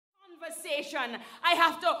conversation, I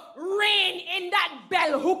have to rein in that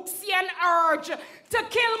bell hooksian urge to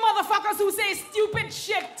kill motherfuckers who say stupid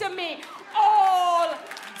shit to me all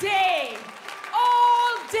day.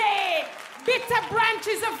 All day. Bitter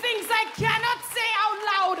branches of things I cannot say out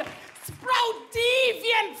loud sprout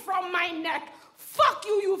deviant from my neck. Fuck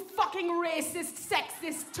you, you fucking racist,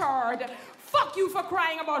 sexist turd. Fuck you for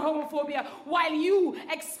crying about homophobia while you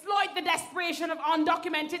exploit the desperation of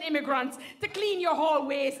undocumented immigrants to clean your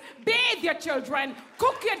hallways, bathe your children,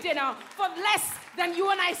 cook your dinner for less than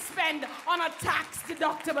you and I spend on a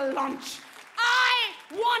tax-deductible lunch. I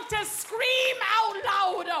want to scream out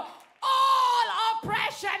loud, all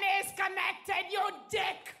oppression is connected, you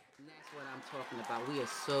dick. That's what I'm talking about. We are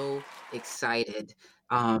so excited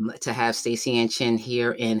to have Stacey Ann Chin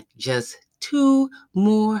here in just 2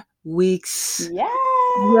 more weeks.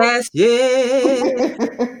 Yes.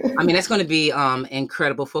 I mean, that's going to be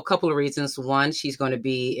incredible for a couple of reasons. One, she's going to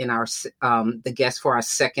be in our the guest for our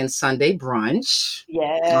second Sunday brunch.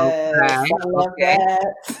 Yes, I love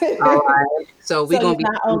that. All right. So we're going to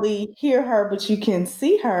not only hear her, but you can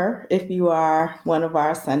see her if you are one of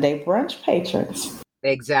our Sunday brunch patrons.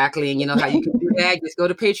 Exactly. And you know how you can do that? Just go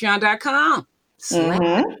to patreon.com.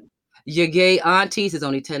 Your Gay Aunties is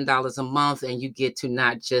only $10 a month, and you get to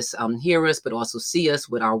not just hear us, but also see us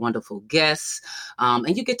with our wonderful guests.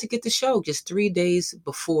 And you get to get the show just 3 days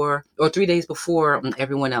before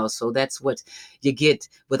everyone else. So that's what you get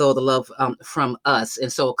with all the love from us.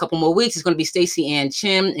 And so a couple more weeks, it's going to be Stacey Ann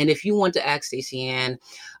Chin. And if you want to ask Stacey Ann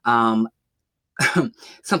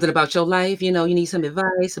something about your life, you know, you need some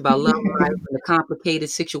advice about love life and the complicated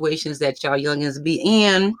situations that y'all youngins be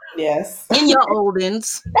in. Yes. In your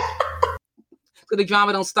oldens. So the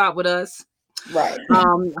drama don't stop with us. Right.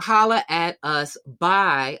 Holla at us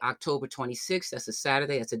by October 26th. That's a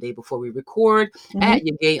Saturday. That's the day before we record. At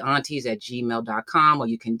yourgayaunties@gmail.com, or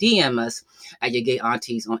you can DM us at Your Gay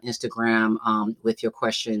Aunties on Instagram with your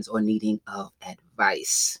questions or needing of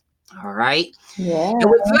advice. All right. Yeah. And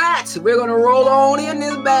with that, we're gonna roll on in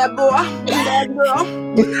this bad boy, bad girl.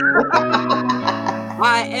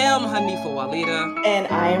 I am Hanifa Walida, and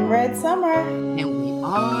I am Red Summer, and we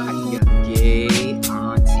are Your Gay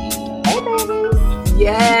Aunties. Hey, baby.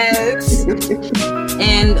 Yes.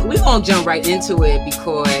 And we're gonna jump right into it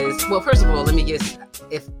because, well, first of all, let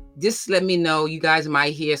me know. You guys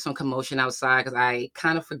might hear some commotion outside because I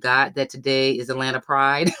kind of forgot that today is Atlanta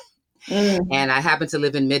Pride. And I happen to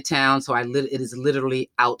live in Midtown, so it is literally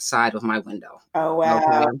outside of my window. Oh, wow.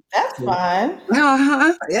 Okay. That's fun.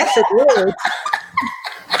 Yes, it is.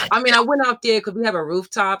 I mean, I went out there because we have a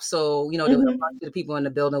rooftop. So, you know, there were a bunch of the people in the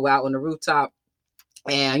building were out on the rooftop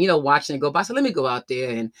and, you know, watching it go by. So let me go out there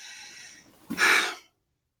and...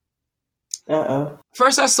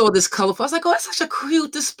 First, I saw this colorful. I was like, oh, that's such a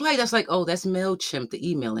cute display. That's like, oh, that's MailChimp, the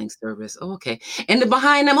emailing service. Oh, okay. And then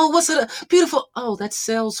behind them, oh, what's it? Beautiful. Oh, that's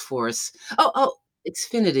Salesforce. Oh,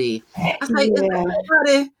 Xfinity. I was like,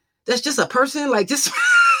 that's just a person? Like, just,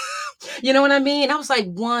 you know what I mean? I was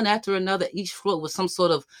like, one after another, each float was some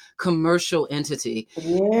sort of commercial entity.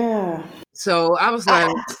 Yeah. So I was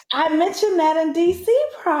like... I mentioned that in DC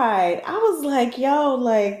Pride. I was like, yo,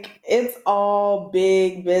 like, it's all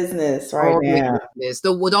big business right now.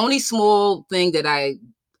 The only small thing that I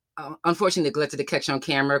unfortunately neglected to catch on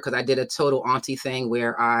camera, because I did a total auntie thing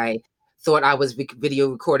where I thought I was video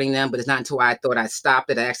recording them, but it's not until I thought I stopped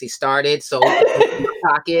that I actually started. So in my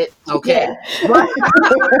pocket. Okay. Yeah.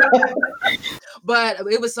 But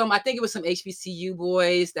it was I think it was some HBCU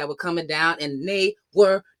boys that were coming down, and they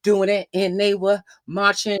were doing it, and they were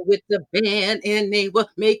marching with the band, and they were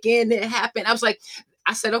making it happen.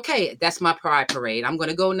 I said, okay, that's my pride parade. I'm going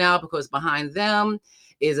to go now because behind them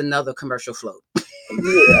is another commercial float.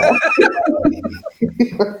 Yeah.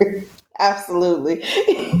 Absolutely.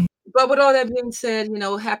 But with all that being said, you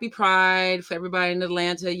know, happy Pride for everybody in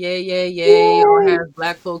Atlanta. Yay, yay, yay. Or have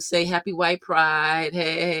Black folks say happy white pride.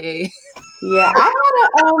 Hey. Yeah, I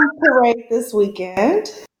had a parade this weekend.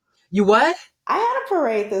 You what? I had a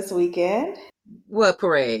parade this weekend. What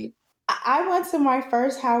parade? I went to my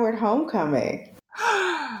first Howard homecoming.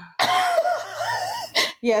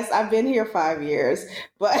 Yes, I've been here 5 years,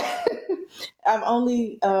 but I'm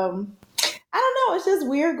only... I don't know. It's just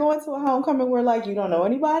weird going to a homecoming where, like, you don't know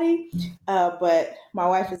anybody. But my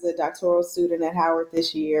wife is a doctoral student at Howard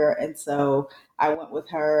this year. And so I went with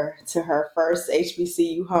her to her first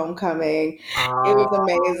HBCU homecoming. It was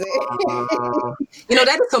amazing. You know,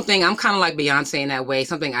 that is something, I'm kind of like Beyonce in that way.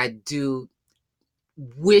 Something I do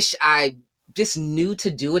wish I just new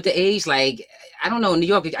to do at the age. Like, I don't know, in New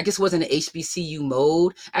York, I guess wasn't in HBCU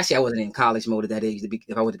mode. Actually, I wasn't in college mode at that age,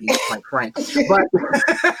 if I were to be quite frank. But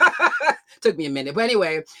took me a minute. But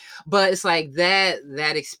anyway, but it's like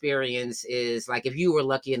that experience is like, if you were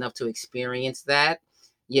lucky enough to experience that,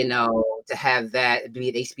 you know, to have that be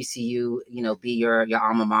at HBCU, you know, be your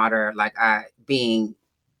alma mater, like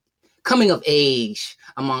coming of age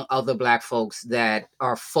among other Black folks that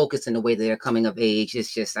are focused in the way they're coming of age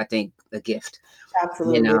is just, I think, a gift.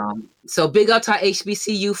 Absolutely. You know, so big up to our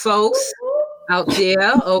HBCU folks out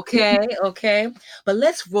there. Okay. But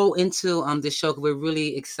let's roll into the show, because we're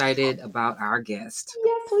really excited about our guest.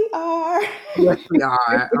 Yes, we are. Yes, we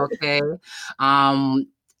are. Okay.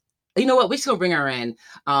 You know what? We're just gonna bring her in.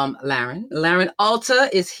 Laren Alta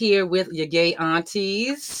is here with your gay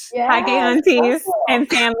aunties. Yes. Hi, gay aunties and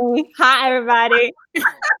family. Hi, everybody.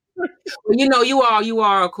 You know, you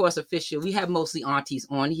are of course official. We have mostly aunties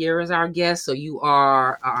on here as our guests, so you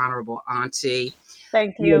are an honorable auntie.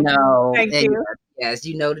 Thank you. You know, thank you. Yes,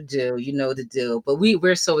 you know the do. But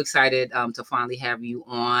we're so excited to finally have you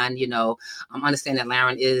on. You know, understand that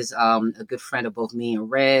Laren is a good friend of both me and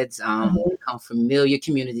Reds. We come from familiar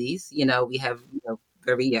communities. You know, we have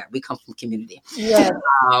we come from community. Yeah.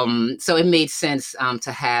 So it made sense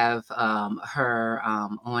to have her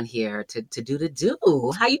on here to do the do.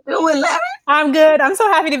 How you doing, Laren? I'm good. I'm so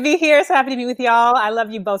happy to be here. So happy to be with y'all. I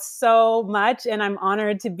love you both so much, and I'm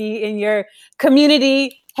honored to be in your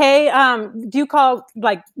community. Hey, do you call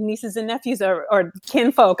like nieces and nephews or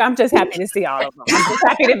kinfolk? I'm just happy to see all of them. I'm just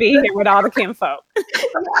happy to be here with all the kinfolk.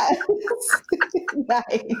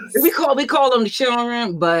 Nice. We call them the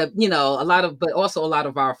children, but you know, but also a lot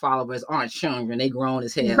of our followers aren't children. They grown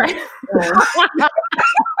as hell. Right.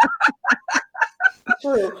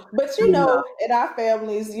 True. But you know, in our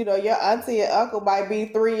families, you know, your auntie and uncle might be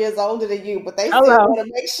 3 years older than you, but they still want to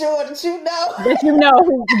make sure that you know. That you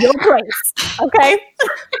know your place. Okay?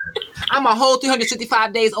 I'm a whole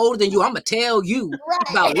 365 days older than you. I'm going to tell you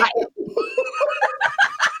about life.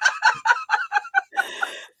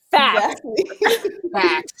 Facts.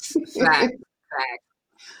 Facts.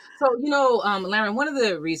 So, you know, Laren, one of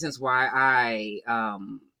the reasons why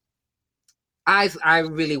I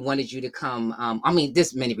really wanted you to come. I mean,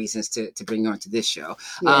 there's many reasons to bring you onto this show.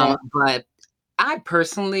 Yeah. But I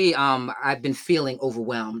personally, I've been feeling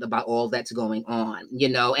overwhelmed about all that's going on, you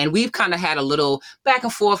know, and we've kind of had a little back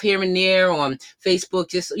and forth here and there on Facebook,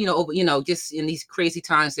 just, just in these crazy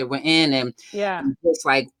times that we're in. And it's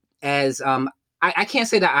like, as, I can't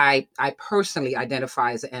say that I personally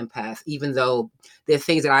identify as an empath, even though there are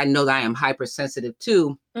things that I know that I am hypersensitive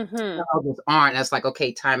to. Others aren't. That's like,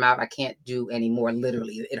 okay, time out. I can't do anymore.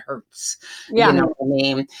 Literally, it hurts. Yeah. You know what I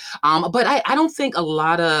mean? But I don't think a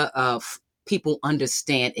lot of people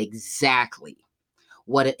understand exactly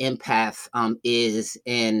what an empath is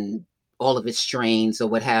in all of its strains or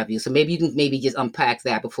what have you. So maybe you can just unpack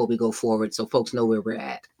that before we go forward, so folks know where we're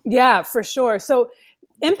at. Yeah, for sure. So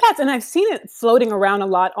empaths, and I've seen it floating around a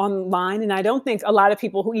lot online, and I don't think a lot of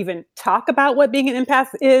people who even talk about what being an empath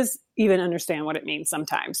is even understand what it means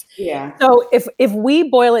sometimes. Yeah. So if we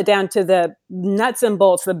boil it down to the nuts and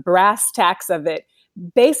bolts, the brass tacks of it,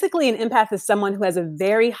 basically an empath is someone who has a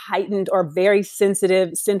very heightened or very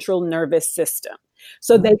sensitive central nervous system.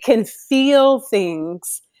 So they can feel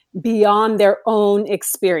things beyond their own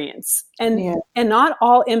experience. And not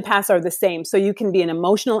all empaths are the same. So you can be an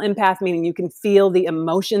emotional empath, meaning you can feel the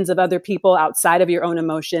emotions of other people outside of your own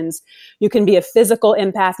emotions. You can be a physical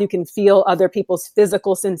empath. You can feel other people's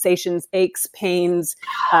physical sensations, aches, pains,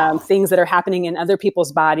 things that are happening in other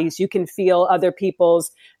people's bodies. You can feel other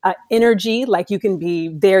people's energy, like you can be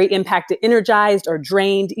very impacted, energized or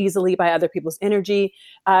drained easily by other people's energy.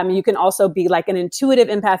 You can also be like an intuitive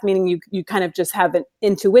empath, meaning you kind of just have an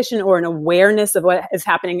intuition or an awareness of what is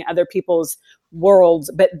happening in other people's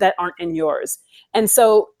worlds, but that aren't in yours. And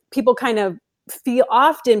so people feel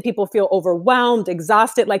overwhelmed,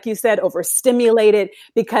 exhausted, like you said, overstimulated,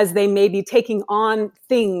 because they may be taking on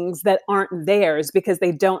things that aren't theirs because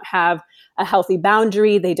they don't have a healthy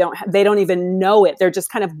boundary. They don't even know it. They're just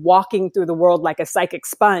kind of walking through the world like a psychic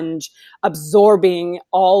sponge, absorbing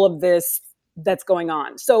all of this that's going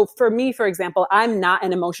on. So for me, for example, I'm not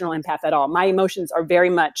an emotional empath at all. My emotions are very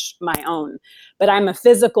much my own, but I'm a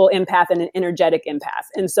physical empath and an energetic empath.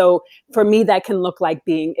 And so for me, that can look like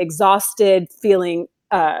being exhausted, feeling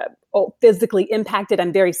physically impacted.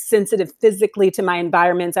 I'm very sensitive physically to my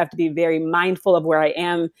environments. I have to be very mindful of where I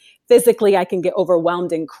am physically, I can get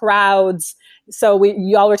overwhelmed in crowds. So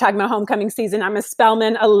y'all were talking about homecoming season. I'm a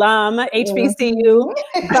Spelman alum, HBCU.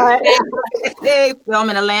 But hey,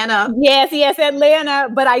 Spelman, Atlanta. Yes, Atlanta.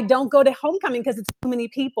 But I don't go to homecoming because it's too many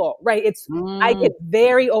people, right? I get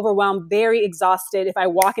very overwhelmed, very exhausted. If I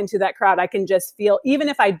walk into that crowd, I can just feel, even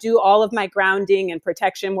if I do all of my grounding and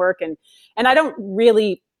protection work, and I don't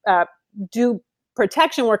really do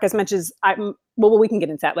protection work as much as we can get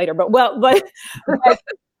into that later, but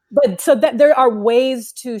so that there are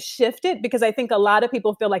ways to shift it, because I think a lot of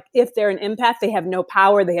people feel like if they're an empath, they have no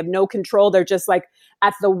power, they have no control. They're just like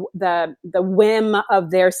at the whim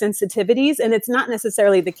of their sensitivities. And it's not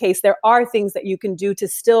necessarily the case. There are things that you can do to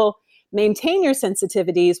still maintain your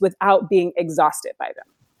sensitivities without being exhausted by them.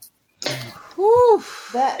 Whew.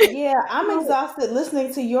 I'm exhausted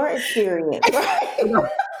listening to your experience.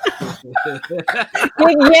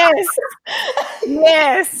 Right?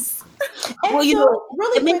 Yes. And so,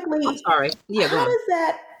 really quickly, I'm sorry. Yeah, how does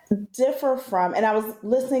that differ from? And I was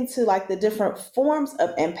listening to like the different forms of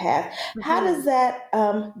empath. Mm-hmm. How does that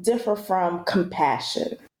differ from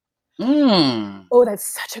compassion? Oh,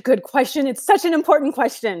 that's such a good question. It's such an important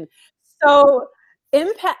question. So,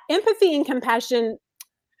 empathy and compassion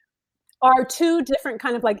are two different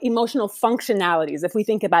kind of like emotional functionalities, if we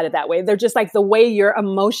think about it that way. They're just like the way your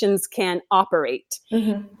emotions can operate.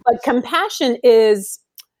 Mm-hmm. But compassion is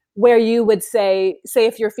where you would say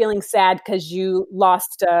if you're feeling sad because you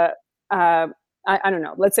lost I don't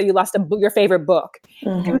know, let's say you lost your favorite book.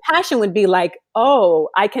 Mm-hmm. Compassion would be like, oh,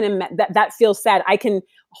 I can that feels sad. I can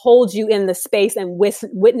hold you in the space and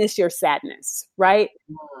witness your sadness, right?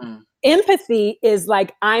 Mm-hmm. Empathy is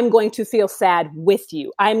like, I'm going to feel sad with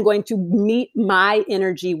you. I'm going to meet my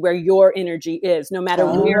energy where your energy is, no matter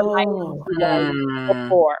where I am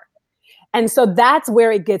before. And so that's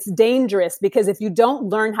where it gets dangerous, because if you don't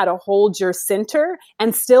learn how to hold your center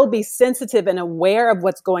and still be sensitive and aware of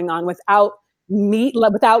what's going on without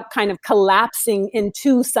kind of collapsing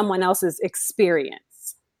into someone else's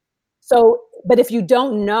experience. So, but if you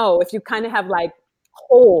don't know, if you kind of have like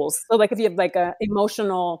holes, so like if you have like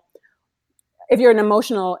if you're an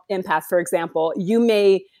emotional empath, for example, you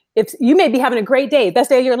may be having a great day, best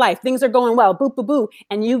day of your life, things are going well, boo, boo, boo,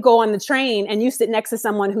 and you go on the train and you sit next to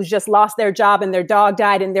someone who's just lost their job and their dog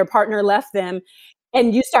died and their partner left them,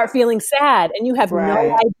 and you start feeling sad and you have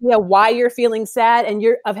no idea why you're feeling sad, and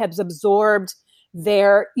you have absorbed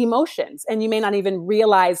their emotions and you may not even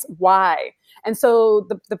realize why. And so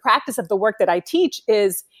the practice of the work that I teach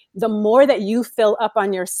is the more that you fill up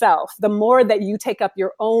on yourself, the more that you take up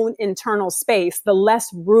your own internal space, the less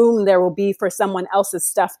room there will be for someone else's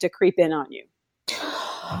stuff to creep in on you.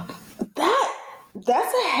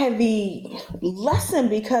 That's a heavy lesson,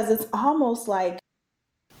 because it's almost like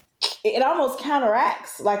it almost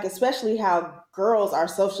counteracts, like, especially how girls are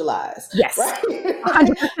socialized. Yes. Right?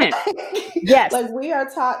 100%. Yes. Like, we are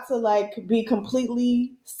taught to like be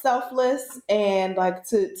completely selfless and like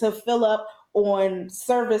to fill up on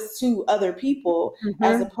service to other people, mm-hmm.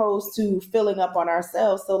 as opposed to filling up on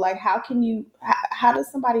ourselves. So like, how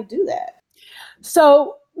does somebody do that?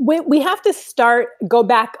 So we have to go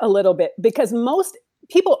back a little bit, because most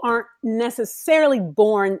people aren't necessarily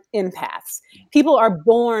born empaths. People are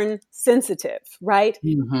born sensitive, right?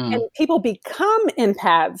 Mm-hmm. And people become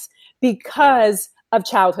empaths because of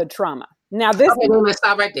childhood trauma. Now this I'm going to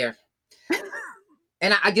stop right there.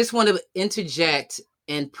 And I just want to interject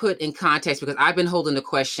and put in context, because I've been holding a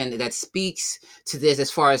question that speaks to this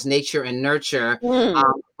as far as nature and nurture.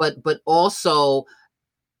 But also,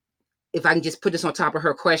 if I can just put this on top of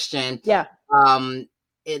her question,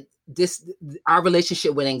 our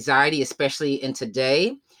relationship with anxiety, especially in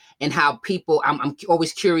today, and how people, I'm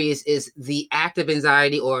always curious, is the act of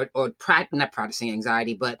anxiety or not practicing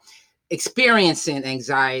anxiety, but experiencing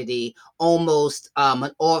anxiety almost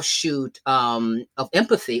an offshoot of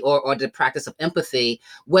empathy or the practice of empathy,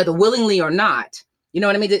 whether willingly or not. You know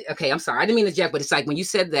what I mean? Okay, I'm sorry. I didn't mean to eject, but it's like when you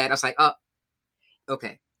said that, I was like, oh,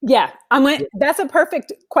 okay. Yeah, that's a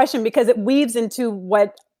perfect question, because it weaves into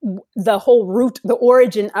what the whole root, the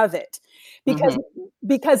origin of it.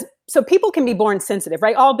 Because so people can be born sensitive,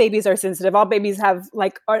 right? All babies are sensitive. All babies have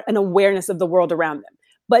like an awareness of the world around them.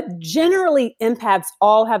 But generally, empaths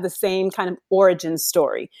all have the same kind of origin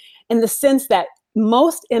story, in the sense that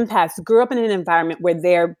most empaths grew up in an environment where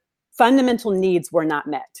their fundamental needs were not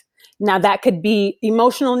met. Now, that could be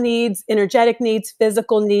emotional needs, energetic needs,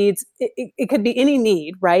 physical needs. It could be any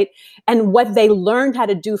need, right? And what they learned how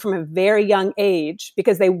to do from a very young age,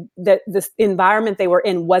 because this environment they were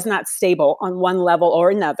in was not stable on one level or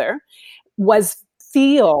another, was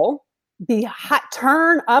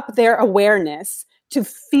turn up their awareness to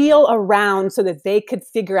feel around so that they could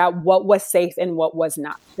figure out what was safe and what was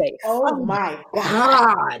not safe. Oh my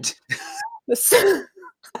God.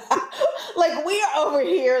 Like we are over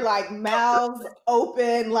here like mouths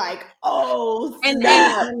open, like, oh,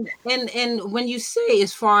 and when you say,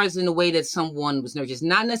 as far as in the way that someone was nurtured,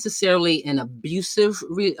 not necessarily an abusive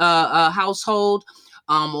household,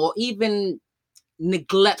 or even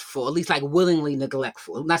neglectful, at least like willingly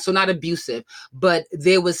neglectful, not abusive, but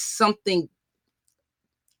there was something,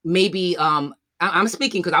 maybe I'm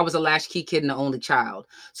speaking because I was a latchkey kid and the only child,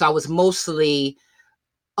 so I was mostly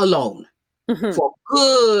alone for a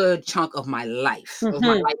good chunk of my life. Of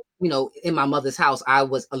my life, in my mother's house, I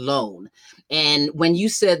was alone. And when you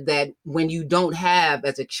said that when you don't have,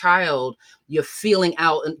 as a child, you're feeling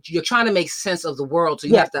out and you're trying to make sense of the world, so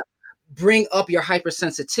you have to bring up your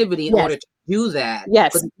hypersensitivity in order to do that.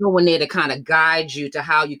 Yes. But there's no one there to kind of guide you to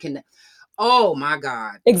how you can. Oh my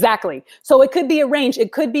God. Exactly. So it could be a range.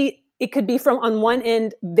 It could be from, on one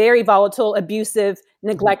end, very volatile, abusive,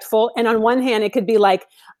 neglectful. And on one hand, it could be like,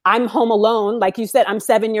 I'm home alone. Like you said, I'm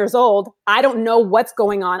 7 years old. I don't know what's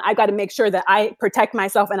going on. I've got to make sure that I protect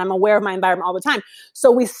myself and I'm aware of my environment all the time. So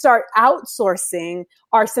we start outsourcing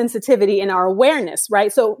our sensitivity and our awareness,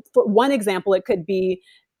 right? So for one example, it could be,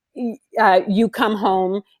 you come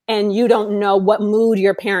home and you don't know what mood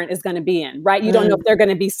your parent is going to be in, right? You don't know if they're going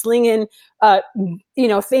to be slinging,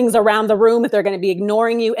 things around the room, if they're going to be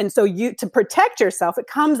ignoring you. And so to protect yourself, it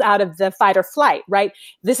comes out of the fight or flight, right?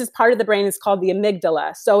 This is part of the brain. It's called the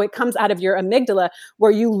amygdala. So it comes out of your amygdala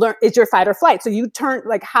where you learn, it's your fight or flight. So you turn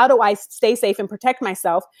like, how do I stay safe and protect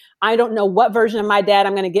myself? I don't know what version of my dad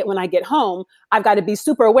I'm going to get when I get home. I've got to be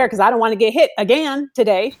super aware because I don't want to get hit again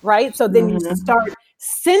today, right? So then you start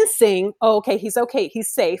sensing, okay, he's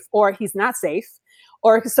safe, or he's not safe,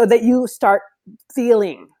 or so that you start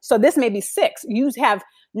feeling. So this may be 6.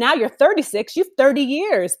 Now you're 36, you've 30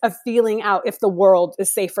 years of feeling out if the world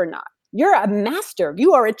is safe or not. You're a master.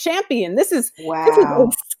 You are a champion. This is a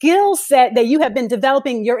skill set that you have been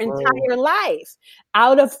developing your entire life,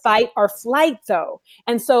 out of fight or flight, though.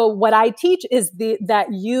 And so what I teach is that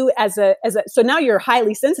you so now you're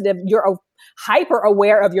highly sensitive. You're hyper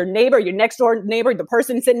aware of your neighbor, your next door neighbor, the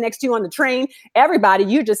person sitting next to you on the train, everybody.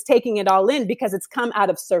 You're just taking it all in because it's come out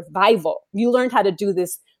of survival. You learned how to do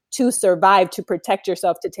this to survive, to protect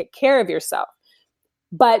yourself, to take care of yourself.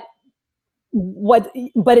 But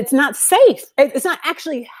it's not safe. It's not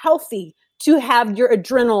actually healthy to have your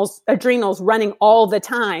adrenals running all the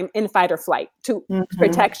time in fight or flight to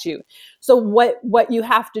protect you. So what you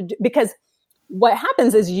have to do, because what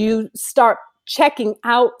happens is you start checking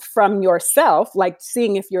out from yourself, like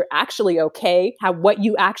seeing if you're actually okay, what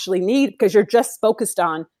you actually need, because you're just focused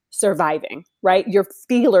on surviving, right? Your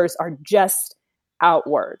feelers are just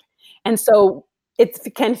outward. And so it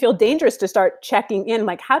can feel dangerous to start checking in,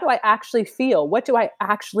 like, how do I actually feel? What do I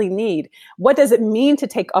actually need? What does it mean to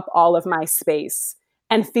take up all of my space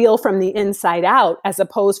and feel from the inside out as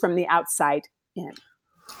opposed from the outside in?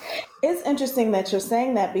 It's interesting that you're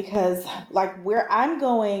saying that, because like where I'm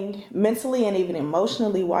going mentally and even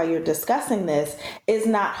emotionally while you're discussing this is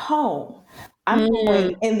not home. I'm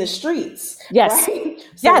going in the streets. Yes. Right?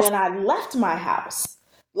 So when I left my house,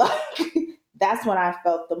 like that's when I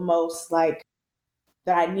felt the most like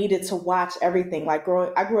that I needed to watch everything. Like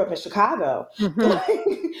I grew up in Chicago.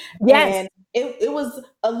 Yes. And it was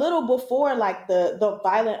a little before like the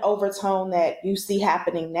violent overtone that you see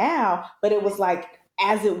happening now, but it was like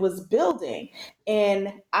as it was building.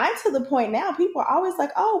 And I'm to the point now, people are always like,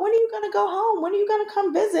 oh, when are you going to go home? When are you going to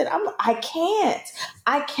come visit? I can't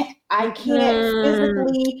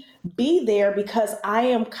physically be there because I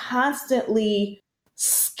am constantly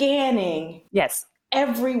scanning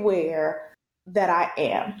everywhere that I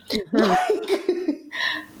am.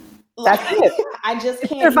 That's it. I just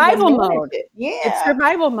can't. Survival mode. Yeah. It's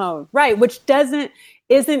survival mode. Right. Which isn't,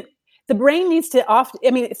 the brain needs to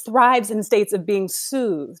it thrives in states of being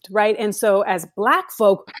soothed, right? And so as Black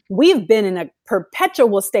folk, we've been in a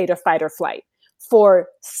perpetual state of fight or flight for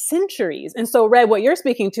centuries. And so, Red, what you're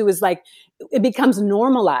speaking to is like, it becomes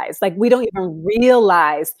normalized. Like we don't even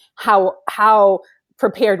realize how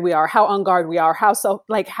prepared we are, how on guard we are, how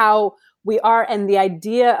we are. And the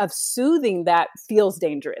idea of soothing that feels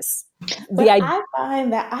dangerous. I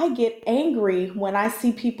find that I get angry when I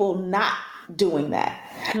see people not doing that.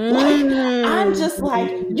 Like, I'm just like,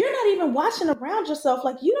 you're not even watching around yourself.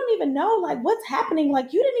 Like, you don't even know like what's happening.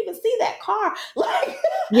 Like, you didn't even see that car. Like,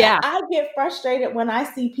 I get frustrated when I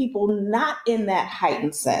see people not in that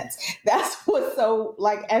heightened sense. That's what's so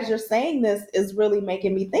like, as you're saying this is really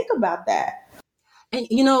making me think about that. And,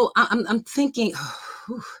 I'm thinking,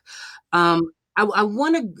 I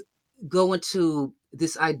want to go into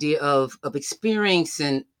this idea of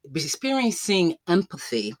experiencing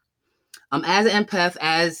empathy, as an empath,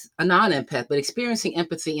 as a non-empath, but experiencing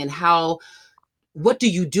empathy and what do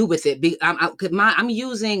you do with it? I'm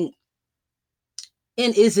using,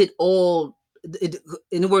 and is it all,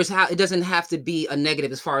 in other words, how it doesn't have to be a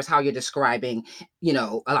negative as far as how you're describing, a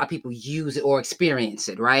lot of people use it or experience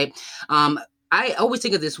it, right? I always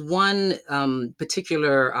think of this one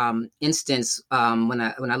particular instance when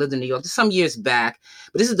I lived in New York some years back,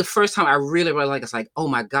 but this is the first time I really realized, it's like, oh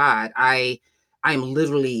my God, I am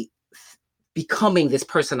literally becoming this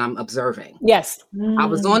person I'm observing. Yes. I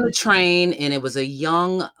was on the train and it was a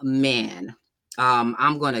young man.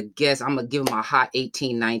 I'm going to give him a hot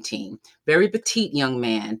 18, 19, very petite young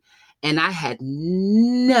man. And I had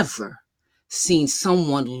never seen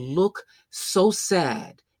someone look so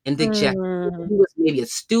sad and dejected. He was maybe a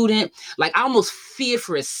student. Like, I almost feared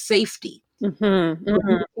for his safety.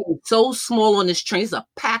 So small on this train. It's a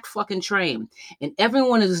packed fucking train. And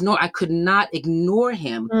everyone is I could not ignore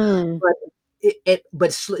him.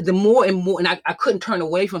 But the more and more, and I couldn't turn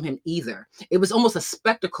away from him either. It was almost a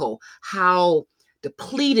spectacle how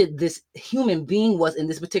depleted this human being was in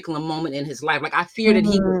this particular moment in his life. Like, I feared that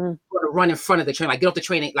he was going to run in front of the train, like get off the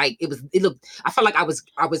train. And, like, it looked, I felt like I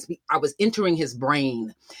was entering his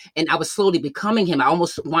brain and I was slowly becoming him. I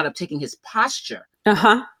almost wound up taking his posture, and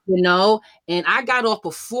I got off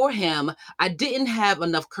before him. I didn't have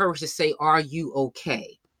enough courage to say, "Are you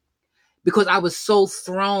okay?" Because I was so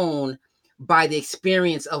thrown by the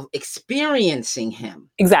experience of experiencing him.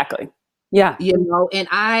 Exactly. Yeah. And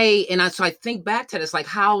so I think back to this, like,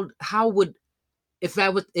 how would,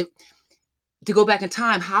 to go back in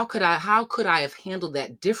time, how could I have handled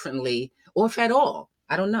that differently, or if at all?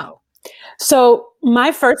 I don't know. So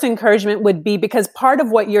my first encouragement would be, because part of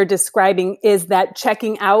what you're describing is that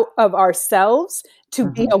checking out of ourselves to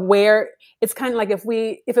be aware. It's kind of like if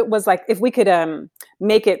we could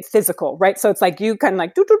make it physical, right? So it's like you kind of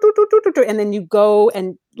like do, and then you go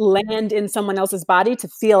and land in someone else's body to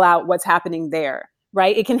feel out what's happening there,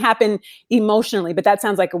 right? It can happen emotionally, but that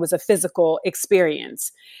sounds like it was a physical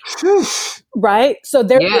experience, right? So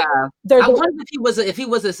I wonder if he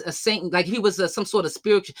was a saint, like he was some sort of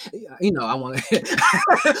spiritual. I want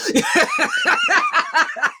to.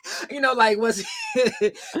 Like, was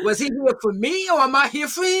he here for me, or am I here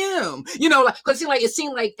for him? Because it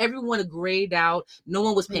seemed like everyone had grayed out. No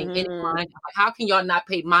one was paying any mind. Like, how can y'all not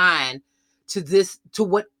pay mind to this?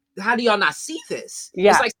 How do y'all not see this?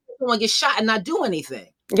 Yeah. It's like someone gets shot and not do anything.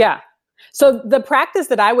 Yeah. So the practice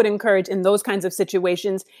that I would encourage in those kinds of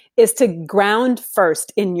situations is to ground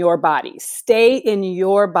first in your body. Stay in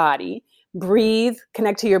your body. Breathe,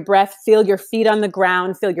 connect to your breath, feel your feet on the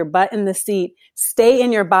ground, feel your butt in the seat, stay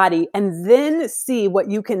in your body, and then see what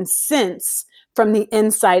you can sense from the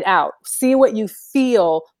inside out. See what you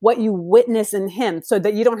feel, what you witness in him, so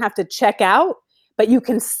that you don't have to check out, but you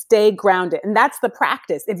can stay grounded. And that's the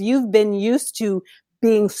practice. If you've been used to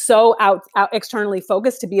being so out externally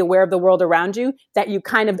focused to be aware of the world around you that you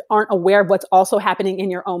kind of aren't aware of what's also happening in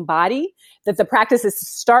your own body, that the practice is to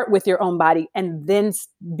start with your own body and then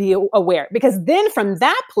be aware. Because then from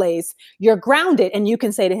that place, you're grounded and you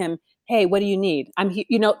can say to him, "Hey, what do you need? I'm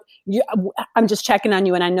just checking on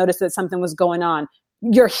you, and I noticed that something was going on."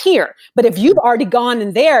 You're here. But if you've already gone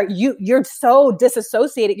in there, you're so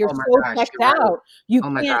disassociated, you're checked out, you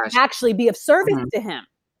can't actually be of service to him.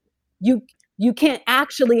 You can't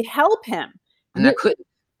actually help him. And I couldn't.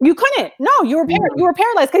 You couldn't. No, you were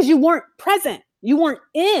paralyzed because you weren't present. You weren't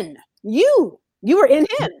in you. You were in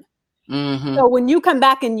him. So when you come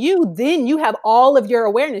back in you, then you have all of your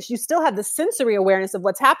awareness. You still have the sensory awareness of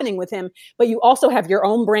what's happening with him, but you also have your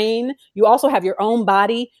own brain. You also have your own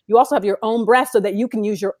body. You also have your own breath, so that you can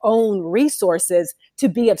use your own resources to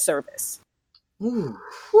be of service. Ooh.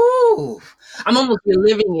 I'm almost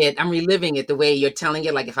reliving it. I'm reliving it the way you're telling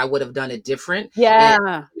it, like if I would have done it different. Yeah. And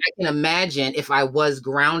I can imagine if I was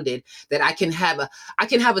grounded that I can have a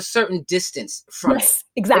certain distance from it.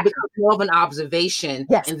 Exactly. It becomes more of an observation.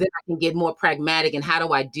 Yes. And then I can get more pragmatic in how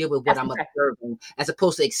do I deal with what I'm observing, as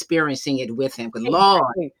opposed to experiencing it with him. Because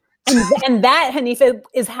Lord. And that, Hanifa,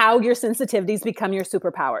 is how your sensitivities become your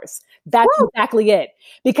superpowers. That's exactly it.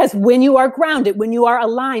 Because when you are grounded, when you are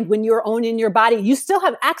aligned, when you're owning your body, you still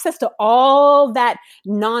have access to all that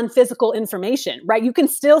non-physical information, right? You can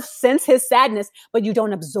still sense his sadness, but you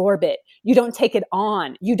don't absorb it. You don't take it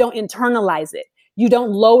on. You don't internalize it. You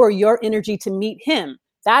don't lower your energy to meet him.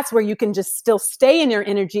 That's where you can just still stay in your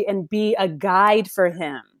energy and be a guide for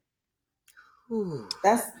him. Ooh.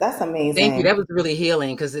 That's amazing. Thank you. That was really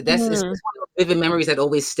healing, because it's one of those vivid memories that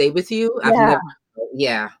always stay with you.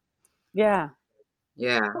 Yeah. Yeah.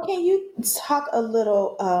 Yeah. Can you talk a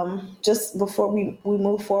little, just before we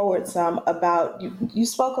move forward some, about you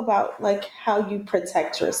spoke about like how you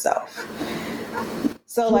protect yourself.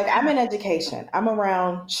 So like I'm in education, I'm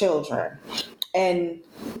around children, and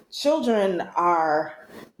children are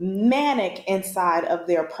manic inside of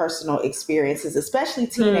their personal experiences, especially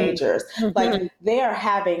teenagers. Like they are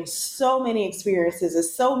having so many experiences and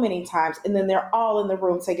so many times, and then they're all in the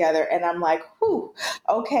room together. And I'm like, whew,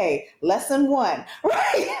 okay, lesson one,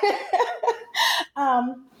 right?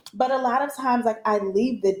 But a lot of times, like I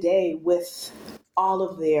leave the day with all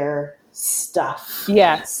of their stuff,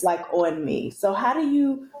 Yes, like on me. So how do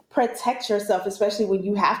you protect yourself, especially when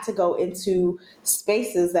you have to go into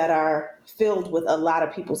spaces that are filled with a lot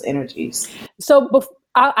of people's energies? So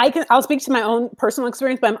I'll speak to my own personal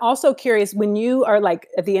experience, but I'm also curious, when you are like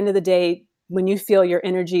at the end of the day, when you feel your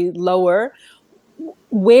energy lower,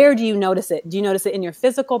 where do you notice it? Do you notice it in your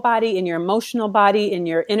physical body, in your emotional body, in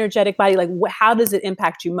your energetic body? Like how does it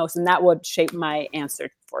impact you most? And that would shape my answer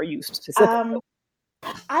for you specifically.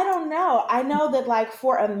 I don't know. I know that like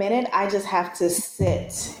for a minute, I just have to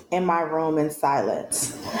sit in my room in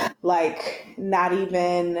silence. Like not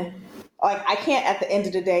even, like I can't at the end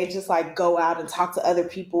of the day just like go out and talk to other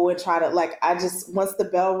people and try to like, I just, once the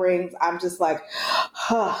bell rings, I'm just like,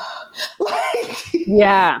 huh. Like,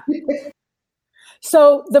 yeah.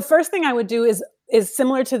 So the first thing I would do is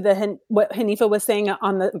similar to what Hanifa was saying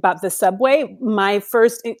about the subway.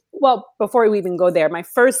 Before we even go there, my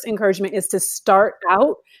first encouragement is to start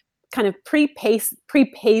out kind of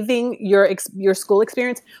pre-paving your school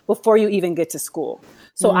experience before you even get to school.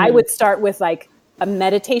 So I would start with like a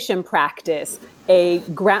meditation practice,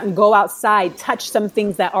 go outside, touch some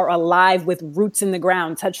things that are alive with roots in the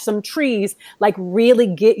ground, touch some trees, like really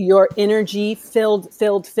get your energy filled,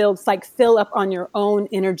 like fill up on your own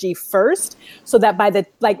energy first, so that by the,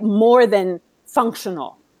 like more than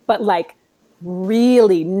functional, but like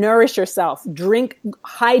really nourish yourself, drink,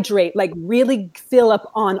 hydrate, like really fill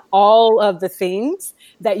up on all of the things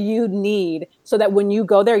that you need, so that when you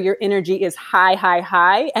go there, your energy is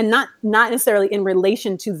high, and not necessarily in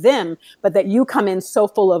relation to them, but that you come in so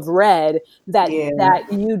full of red that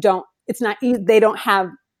you don't,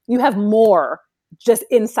 you have more just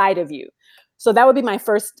inside of you. So that would be my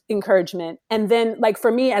first encouragement. And then like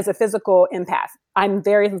for me as a physical empath, I'm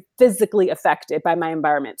very physically affected by my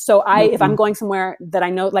environment. So if I'm going somewhere that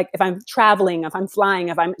I know, like if I'm traveling, if I'm flying,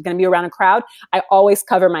 if I'm going to be around a crowd, I always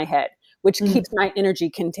cover my head, which keeps my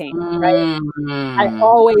energy contained, right?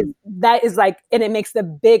 That is like, and it makes the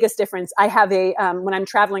biggest difference. I have when I'm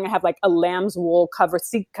traveling, I have like a lamb's wool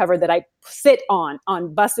seat cover that I sit on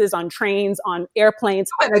buses, on trains, on airplanes.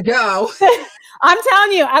 Way to go. I'm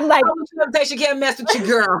telling you, I'm like, you can't mess with your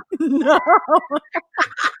girl. No.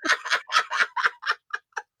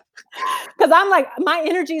 Because I'm like, my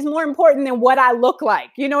energy is more important than what I look like.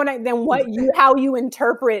 You know how you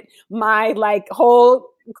interpret my like whole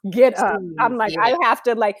get up. I'm like, I have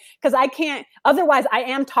to like, because I can't, otherwise I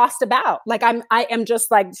am tossed about. Like I am just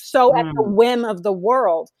like so at the whim of the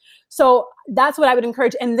world. So that's what I would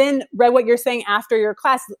encourage. And then read what you're saying after your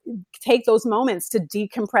class, take those moments to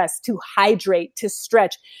decompress, to hydrate, to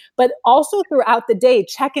stretch, but also throughout the day,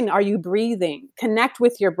 check in. Are you breathing? Connect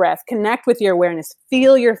with your breath, connect with your awareness,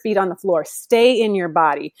 feel your feet on the floor, stay in your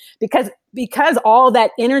body, because all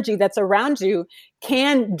that energy that's around you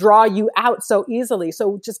can draw you out so easily.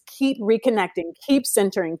 So just keep reconnecting, keep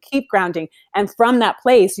centering, keep grounding. And from that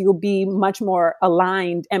place, you'll be much more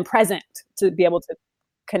aligned and present to be able to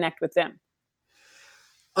connect with them.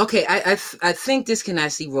 Okay, I think this can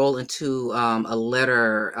actually roll into a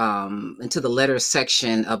letter, into the letter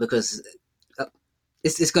section, because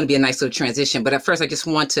it's going to be a nice little transition. But at first, I just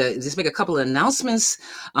want to just make a couple of announcements,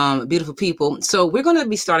 beautiful people. So we're going to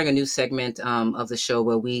be starting a new segment of the show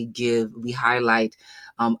where we highlight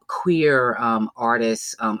queer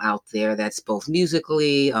artists out there. That's both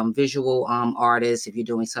musically, visual artists. If you're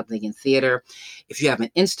doing something in theater, if you have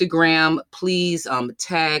an Instagram, please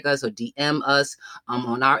tag us or DM us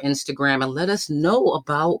on our Instagram and let us know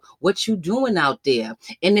about what you're doing out there.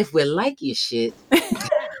 And if we like your shit,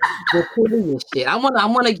 we'll put in your shit. I want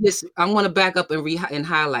to back up and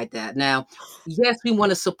highlight that. Now, yes, we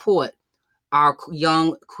want to support our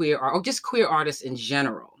young queer or just queer artists in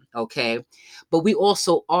general. Okay, but we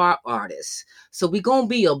also are artists, so we're gonna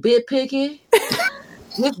be a bit picky,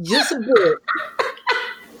 just a bit,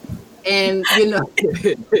 and you know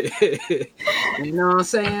what I'm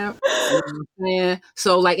saying.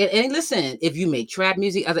 So like, and listen, if you make trap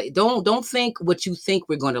music, don't think what you think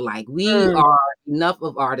we're gonna like. We are enough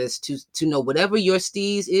of artists to know whatever your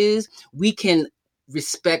steez is, we can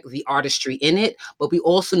respect the artistry in it, but we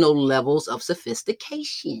also know levels of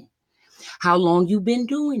sophistication. How long you've been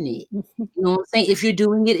doing it. You know what I'm saying? If you're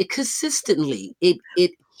doing it consistently, it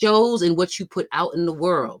shows in what you put out in the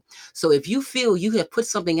world. So if you feel you have put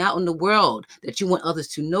something out in the world that you want others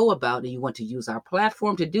to know about and you want to use our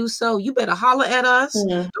platform to do so, you better holler at us.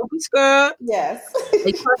 Mm-hmm. Don't be scared. Yes.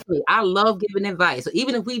 Hey, trust me, I love giving advice. So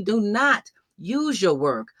even if we do not use your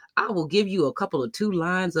work, I will give you a couple of 2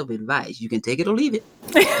 lines of advice. You can take it or leave it.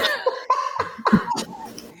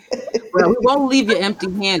 Well, we won't leave you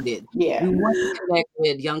empty-handed. Yeah. We want to connect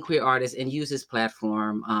with young queer artists and use this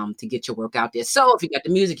platform to get your work out there. So if you got the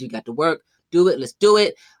music, you got the work, do it. Let's do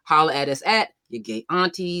it. Holler at us at Your Gay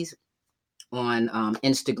Aunties on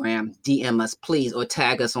Instagram. DM us, please, or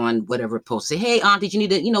tag us on whatever post. Say, hey, aunties, you need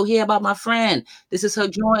to, hear about my friend. This is her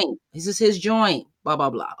joint. This is his joint. Blah, blah,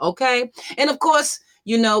 blah. Okay? And of course,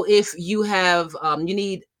 if you have, you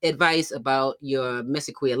need advice about your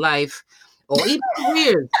messy queer life or even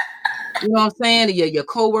careers. You know what I'm saying? Your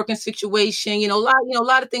co-working situation, a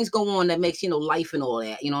lot of things go on that makes, life and all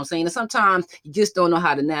that, you know what I'm saying? And sometimes you just don't know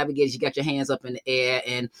how to navigate. You got your hands up in the air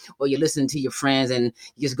or you're listening to your friends and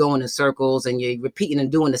you're just going in circles and you're repeating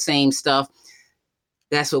and doing the same stuff.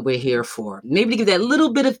 That's what we're here for. Maybe to give that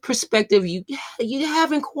little bit of perspective you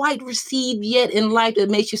haven't quite received yet in life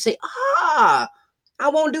that makes you say, I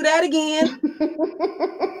won't do that again.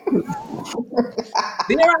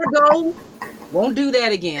 There I go. Won't do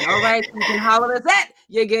that again. All right. You can holler us at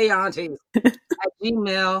Your Gay Aunties at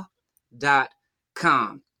gmail.com.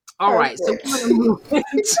 All right. So we're going to move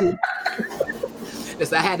into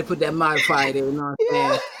this. I had to put that modifier there, you know what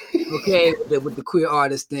I'm saying? Okay. With the queer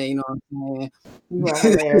artist thing, you know what I'm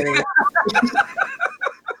saying?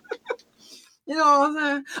 You know what I'm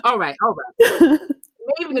saying? All right.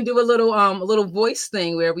 Maybe we can do a little voice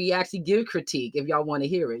thing where we actually give critique if y'all want to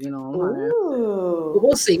hear it, Ooh.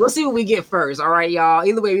 We'll see what we get first. All right, y'all.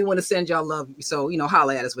 Either way, we want to send y'all love. So,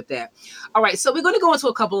 holler at us with that. All right. So we're going to go into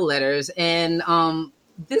a couple of letters. And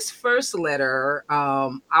this first letter,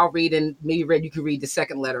 I'll read, and maybe Red, you can read the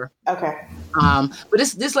second letter. Okay. But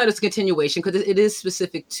this letter is a continuation because it is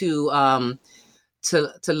specific to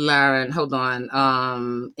Lauren. Hold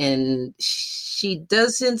on. And she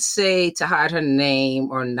doesn't say to hide her name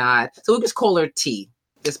or not. So we'll just call her T,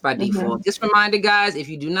 just by default. Just reminder, guys, if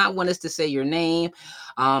you do not want us to say your name,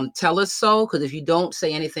 tell us so. Because if you don't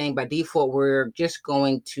say anything by default, we're just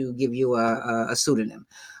going to give you a pseudonym.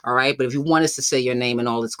 All right. But if you want us to say your name in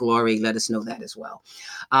all its glory, let us know that as well.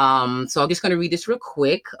 So I'm just going to read this real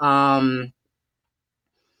quick. Okay.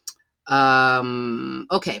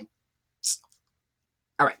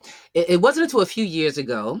 All right. It wasn't until a few years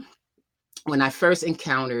ago when I first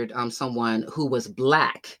encountered someone who was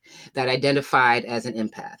Black that identified as an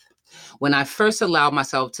empath. When I first allowed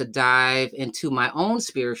myself to dive into my own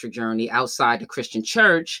spiritual journey outside the Christian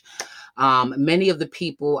church, many of the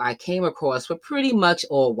people I came across were pretty much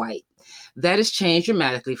all white. That has changed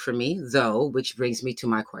dramatically for me, though, which brings me to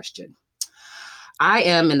my question. I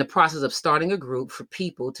am in the process of starting a group for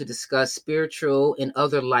people to discuss spiritual and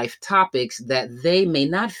other life topics that they may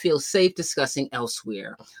not feel safe discussing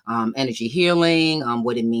elsewhere. Energy healing,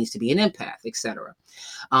 what it means to be an empath, etc.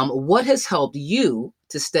 What has helped you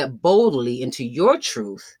to step boldly into your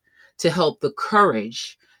truth to have the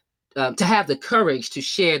courage to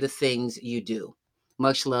share the things you do?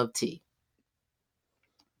 Much love, T.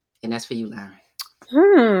 And that's for you,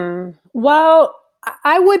 Lauren. Well,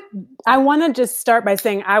 I want to just start by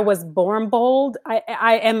saying I was born bold.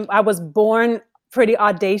 I was born pretty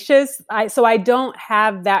audacious. So I don't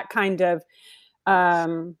have that kind of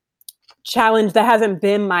challenge. That hasn't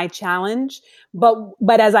been my challenge.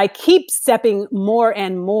 But as I keep stepping more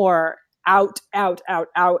and more out,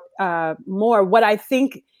 more, what I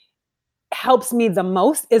think helps me the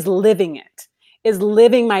most is living it. Is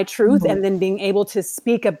living my truth and then being able to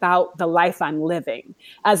speak about the life I'm living,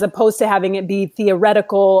 as opposed to having it be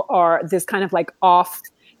theoretical or this kind of like off,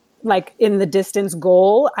 like in the distance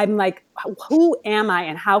goal. I'm like, who am I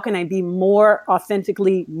and how can I be more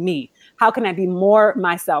authentically me? How can I be more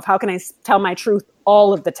myself? How can I tell my truth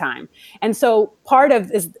all of the time? And so part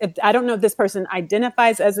of is, I don't know if this person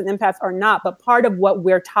identifies as an empath or not, but part of what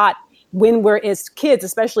we're taught when we're as kids,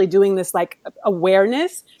 especially doing this like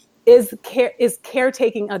awareness, is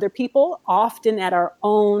caretaking other people, often at our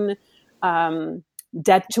own to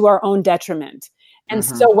our own detriment. And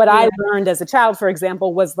so what I learned as a child, for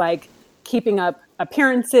example, was like keeping up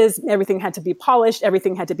appearances. Everything had to be polished.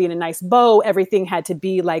 Everything had to be in a nice bow. Everything had to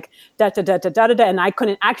be like da da da da da da da. And I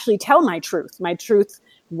couldn't actually tell my truth. My truth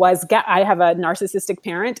was I have a narcissistic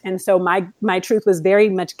parent. And so my truth was very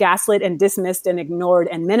much gaslit and dismissed and ignored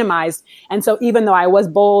and minimized. And so even though I was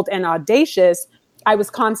bold and audacious, I was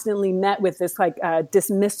constantly met with this like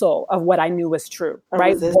dismissal of what I knew was true,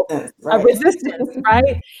 right? A resistance,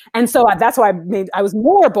 right? And so that's why I was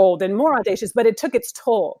more bold and more audacious, but it took its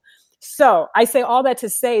toll. So I say all that to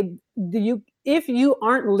say, if you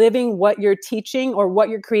aren't living what you're teaching or what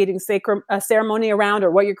you're creating a ceremony around or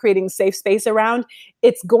what you're creating safe space around,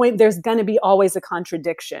 there's going to be always a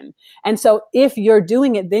contradiction. And so if you're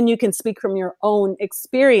doing it, then you can speak from your own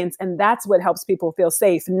experience. And that's what helps people feel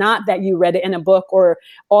safe. Not that you read it in a book or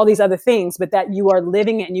all these other things, but that you are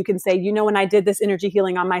living it and you can say, when I did this energy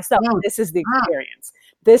healing on myself, this is the experience.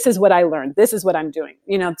 This is what I learned. This is what I'm doing.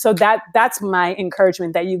 So that's my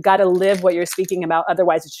encouragement, that you got to live what you're speaking about.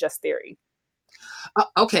 Otherwise it's just theory.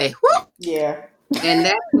 Okay. Yeah. And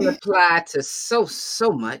that can apply to so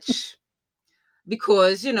much,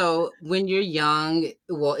 because, when you're young,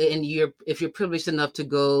 well, and if you're privileged enough to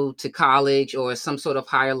go to college or some sort of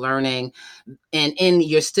higher learning, and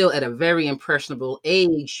you're still at a very impressionable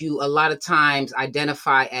age, you a lot of times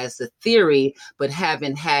identify as the theory, but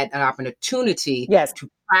haven't had an opportunity to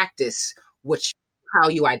practice how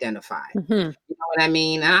you identify. You know what I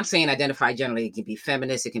mean? And I'm saying identify generally. It can be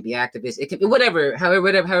feminist, it can be activist, it can be whatever,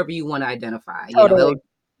 however you want to identify. Totally.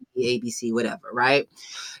 ABC, whatever, right?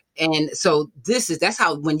 And so that's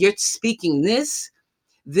how, when you're speaking this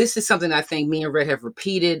is something I think me and Red have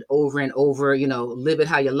repeated over and over, live it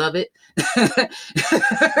how you love it.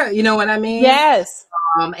 You know what I mean? Yes.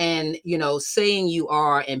 And, saying you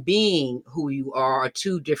are and being who you are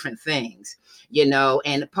two different things,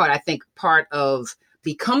 and part of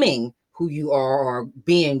becoming who you are, or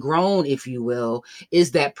being grown, if you will,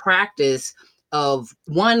 is that practice of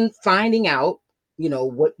finding out,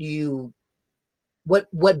 what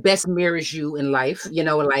best mirrors you in life,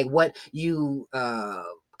 like what you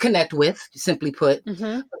connect with, simply put.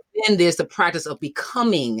 But then there's the practice of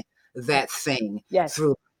becoming that thing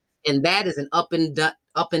through, and that is an up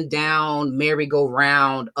and down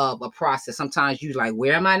merry-go-round of a process. Sometimes you're like,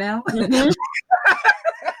 where am I now?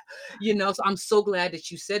 So I'm so glad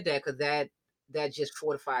that you said that, because that just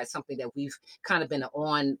fortifies something that we've kind of been an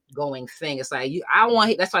ongoing thing. It's like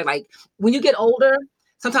that's like when you get older,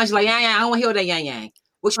 sometimes you're like, yeah, I don't want to hear that yang.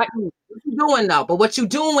 What you doing though? But what you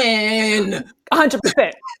doing?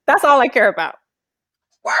 100%. That's all I care about.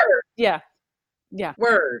 Word. Yeah.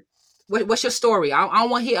 Word. What's your story? I don't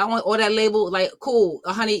want to hear. I want all that label. Like, cool,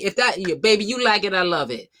 honey. If baby, you like it, I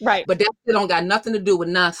love it. Right. But that don't got nothing to do with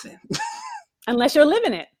nothing. Unless you're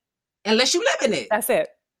living it. Unless you live in it. That's it.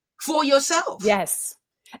 For yourself. Yes.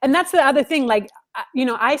 And that's the other thing. Like,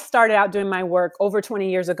 I started out doing my work over 20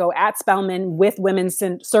 years ago at Spelman with women's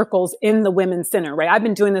circles in the Women's Center, right? I've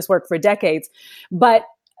been doing this work for decades, but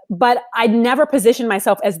I never positioned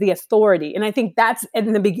myself as the authority. And I think that's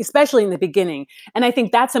especially in the beginning. And I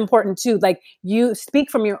think that's important too. Like, you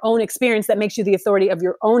speak from your own experience, that makes you the authority of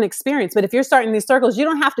your own experience. But if you're starting these circles, you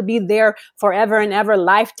don't have to be there forever and ever,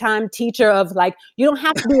 lifetime teacher of, like, you don't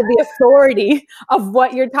have to be the authority of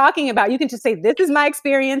what you're talking about. You can just say, this is my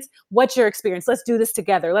experience. What's your experience? Let's do this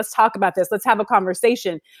together. Let's talk about this. Let's have a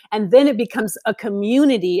conversation. And then it becomes a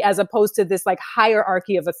community as opposed to this like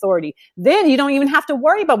hierarchy of authority. Then you don't even have to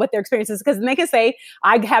worry about what their experience is, because they can say,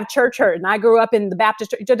 I have church hurt and I grew up in the Baptist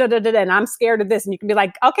church, and I'm scared of this. And you can be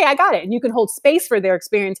like, okay, I got it. And you can hold space for their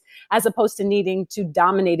experience as opposed to needing to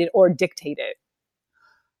dominate it or dictate it.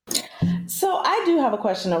 So I do have a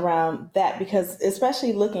question around that, because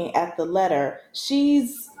especially looking at the letter, T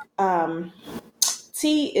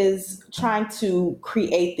is trying to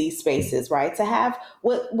create these spaces, right? To have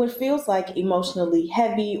what feels like emotionally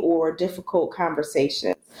heavy or difficult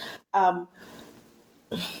conversations.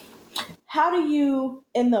 How do you,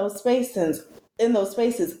 in those spaces,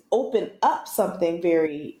 open up something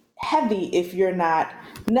very heavy if you're not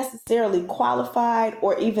necessarily qualified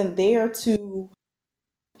or even there to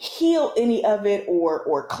heal any of it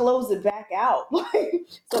or close it back out?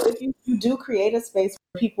 So if you do create a space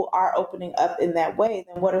where people are opening up in that way,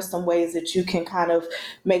 then what are some ways that you can kind of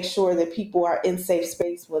make sure that people are in safe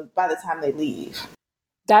space by the time they leave?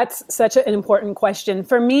 That's such an important question.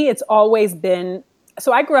 For me, it's always been,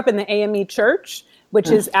 so I grew up in the AME church, which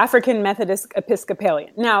is African Methodist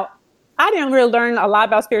Episcopalian. Now, I didn't really learn a lot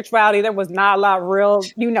about spirituality. There was not a lot of real,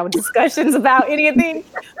 discussions about anything.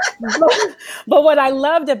 But what I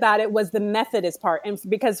loved about it was the Methodist part. And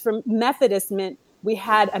because for Methodist meant we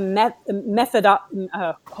had a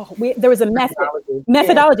there was a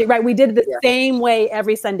methodology, right? We did it the same way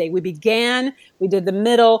every Sunday. We began, we did the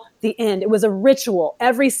middle, the end. It was a ritual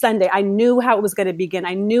every Sunday. I knew how it was going to begin.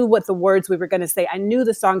 I knew what the words we were going to say. I knew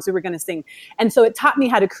the songs we were going to sing. And so it taught me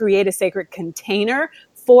how to create a sacred container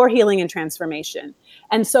for healing and transformation.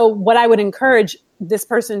 And so what I would encourage this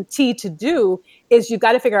person T to do is you've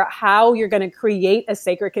got to figure out how you're going to create a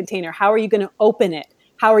sacred container. How are you going to open it?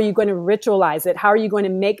 How are you going to ritualize it? How are you going to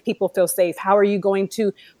make people feel safe? How are you going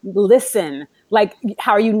to listen? Like,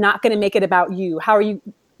 how are you not going to make it about you?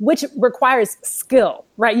 Which requires skill,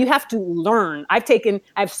 right? You have to learn. I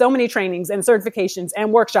have so many trainings and certifications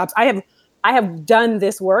and workshops. I have done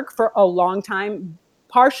this work for a long time,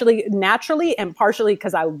 partially naturally and partially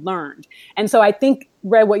because I learned. And so I think,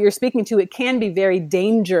 Red, what you're speaking to, it can be very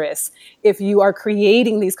dangerous if you are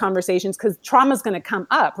creating these conversations because trauma is going to come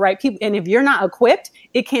up, right? And if you're not equipped,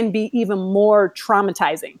 it can be even more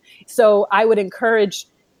traumatizing. So I would encourage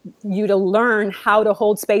you to learn how to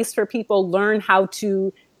hold space for people, learn how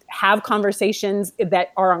to have conversations that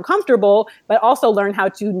are uncomfortable, but also learn how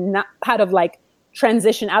to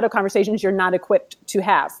transition out of conversations you're not equipped to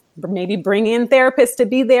have. Maybe bring in therapists to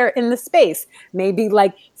be there in the space. Maybe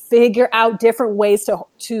figure out different ways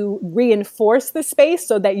to reinforce the space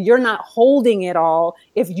so that you're not holding it all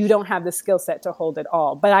if you don't have the skill set to hold it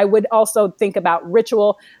all. But I would also think about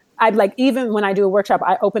ritual. Even when I do a workshop,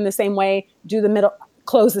 I open the same way, do the middle,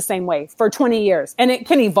 close the same way for 20 years. And it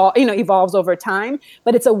can evolves over time,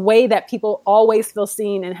 but it's a way that people always feel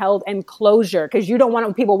seen and held and closure. Cause you don't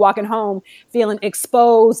want people walking home feeling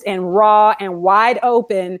exposed and raw and wide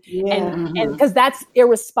open. Yeah. And cause that's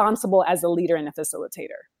irresponsible as a leader and a facilitator.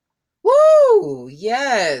 Woo!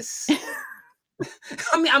 Yes.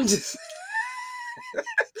 I mean, I'm just,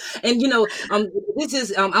 and this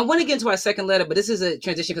is, I want to get into our second letter, but this is a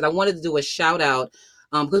transition because I wanted to do a shout out.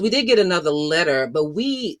 Because we did get another letter, but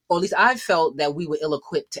or at least I felt that we were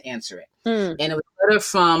ill-equipped to answer it. And it was a letter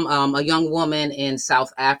from a young woman in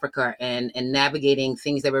South Africa and navigating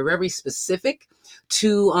things that were very specific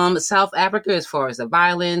to South Africa as far as the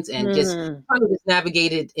violence and just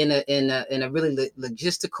navigated in a really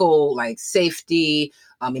logistical, like safety,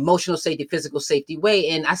 emotional safety, physical safety way.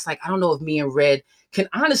 And I was like, I don't know if me and Red can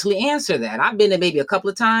honestly answer that. I've been there maybe a couple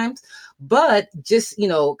of times. But just,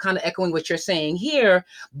 kind of echoing what you're saying here,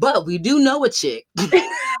 but we do know a chick.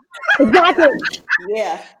 Exactly.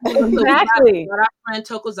 Yeah. Exactly. Our friend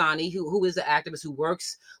Thokozani, who is an activist who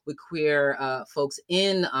works with queer folks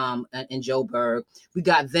in Joburg. We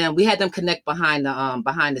got them. We had them connect behind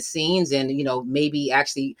the scenes, and maybe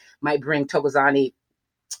actually might bring Thokozani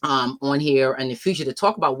on here in the future to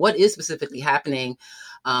talk about what is specifically happening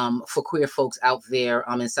for queer folks out there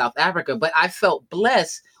in South Africa. But I felt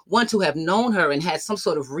blessed, one, to have known her and had some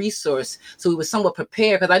sort of resource, so we were somewhat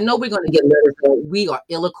prepared, because I know we're going to get letters that we are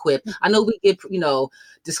ill-equipped. I know we get,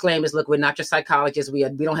 disclaimers. Look, we're not your psychologists. We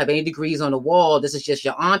don't have any degrees on the wall. This is just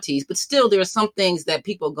your aunties. But still, there are some things that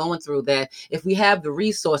people are going through that if we have the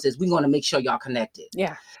resources, we want to make sure y'all connected.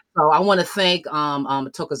 Yeah. So I want to thank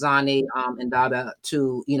Thokozani and Dada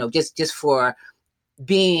to, just for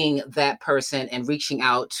being that person and reaching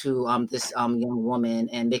out to this young woman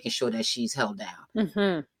and making sure that she's held down.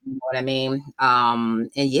 Mm-hmm. You know what I mean? And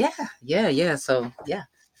yeah. So yeah,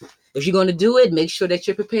 if you're going to do it, make sure that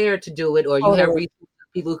you're prepared to do it, or you have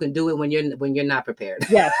people who can do it when you're not prepared.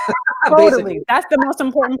 Yes, totally. That's the most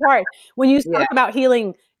important part. When you talk about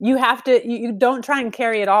healing, you have to, you don't try and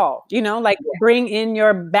carry it all, bring in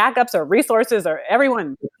your backups or resources or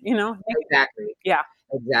everyone, Exactly. Yeah.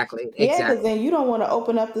 Exactly. Yeah, because then you don't want to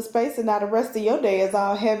open up the space and now the rest of your day is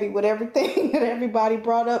all heavy with everything that everybody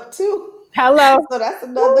brought up too. Hello. So that's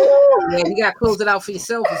another. Yeah, you got to close it out for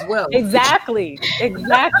yourself as well. Exactly.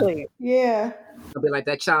 Yeah. I'll be like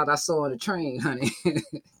that child I saw on the train, honey.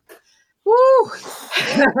 Woo!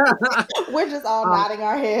 We're just all nodding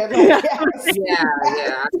our head. Like, yes.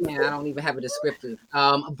 Yeah. I don't even have a descriptive.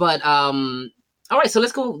 All right, so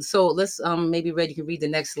let's go. So let's maybe Red, you can read the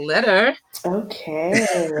next letter. Okay.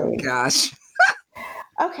 Oh, gosh.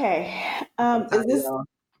 Okay. Is this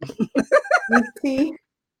T?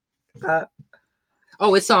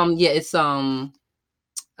 It's it's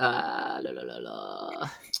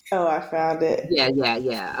Oh, I found it. Yeah.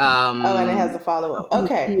 And it has a follow-up.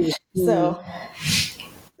 Okay. So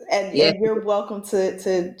and you're welcome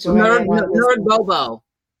to join Nerd Bobo.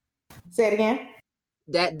 Say it again.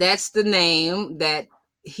 That's the name that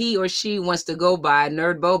he or she wants to go by,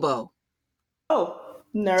 Nerd Bobo. Oh,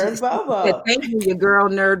 Nerd Bobo. Thank you, your girl,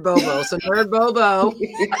 Nerd Bobo. So, Nerd Bobo.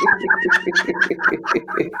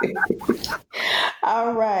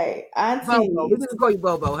 All right. Auntie. Bobo. We just call you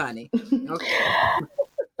Bobo, honey. Okay.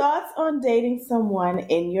 Thoughts on dating someone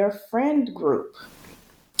in your friend group?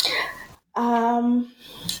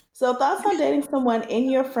 So thoughts on dating someone in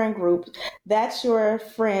your friend group that's your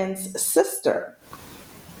friend's sister.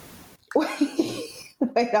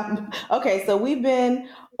 Okay, so we've been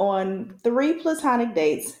on 3 platonic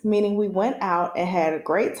dates, meaning we went out and had a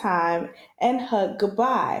great time and hugged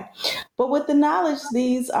goodbye. But with the knowledge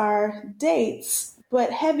these are dates,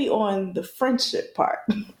 but heavy on the friendship part.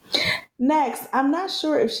 Next, I'm not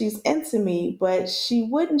sure if she's into me, but she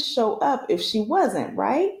wouldn't show up if she wasn't,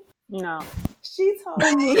 right? No. She told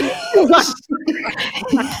me. She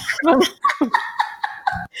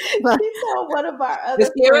told one of our other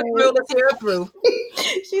Let's hear friends. Let's hear it through.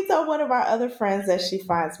 She told one of our other friends that she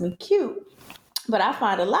finds me cute. But I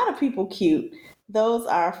find a lot of people cute. Those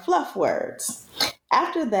are fluff words.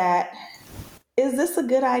 After that, is this a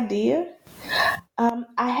good idea?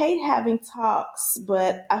 I hate having talks,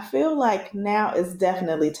 but I feel like now is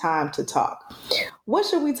definitely time to talk. What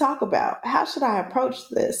should we talk about? How should I approach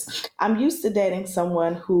this? I'm used to dating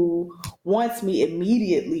someone who wants me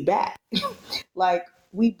immediately back. Like,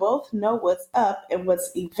 we both know what's up and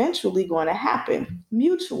what's eventually going to happen.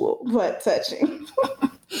 Mutual, but touching.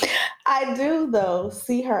 I do, though,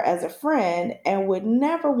 see her as a friend and would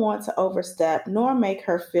never want to overstep nor make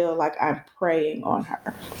her feel like I'm preying on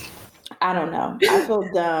her. I don't know. I feel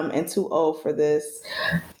dumb and too old for this.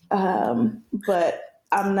 But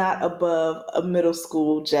I'm not above a middle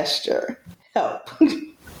school gesture. Help.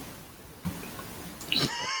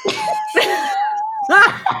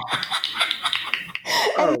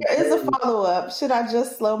 And there is a follow-up. Should I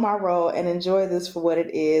just slow my roll and enjoy this for what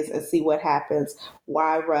it is and see what happens?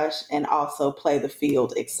 Why rush and also play the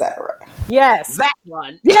field, etc.? Yes. That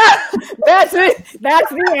one. Yeah, that's it. That's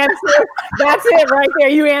the answer. That's it right there.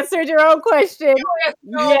 You answered your own question.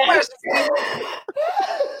 Yes.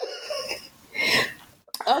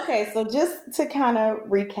 Okay, so just to kind of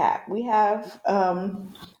recap, we have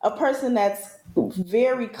a person that's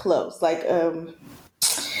very close, like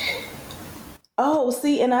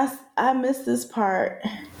and I missed this part.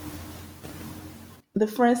 The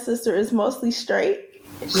friend's sister is mostly straight.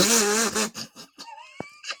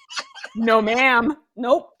 No, ma'am.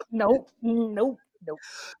 Nope.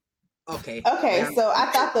 Okay. So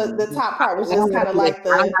I thought the top part was just kind of like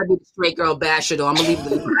I'm gonna be the straight girl basher though. I'm gonna leave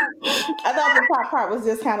it. I thought the top part was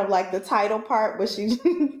just kind of like the title part, but she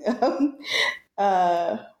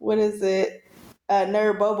what is it?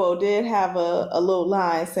 Nerd Bobo did have a little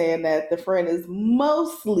line saying that the friend is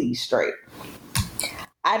mostly straight.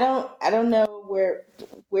 I don't know where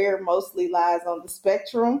mostly lies on the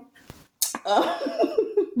spectrum.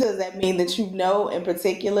 Does that mean that you know in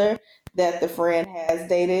particular that the friend has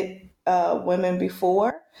dated women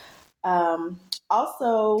before?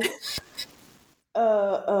 Also,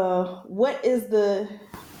 what's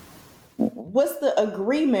the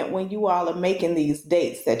agreement when you all are making these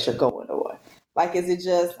dates that you're going on? Like, is it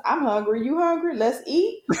just, I'm hungry, you hungry, let's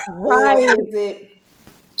eat? Right. Or is it,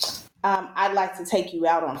 I'd like to take you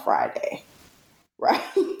out on Friday, right?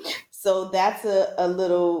 So that's a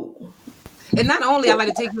little... And not only I like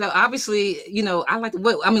to take you out, obviously, I like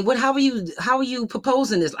how are you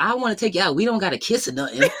proposing this? I want to take you out. We don't got to kiss or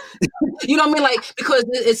nothing. You know what I mean? Like, because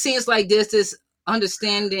it seems like there's this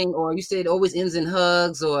understanding, or you said it always ends in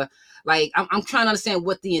hugs, or like, I'm trying to understand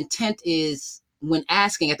what the intent is when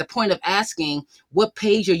asking, at the point of asking, what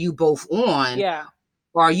page are you both on? Yeah.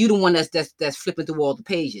 Or are you the one that's flipping through all the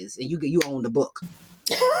pages and you own the book?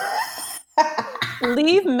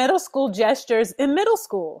 Leave middle school gestures in middle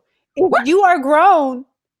school. If you are grown,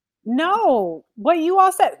 no. What you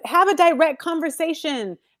all said, have a direct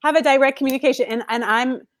conversation, have a direct communication. And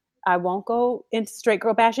I won't go into straight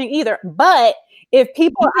girl bashing either. But if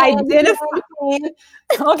people identify,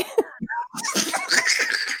 okay.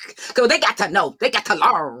 So they got to know, they got to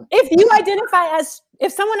learn.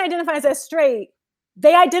 If someone identifies as straight,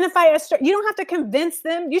 they identify as straight. You don't have to convince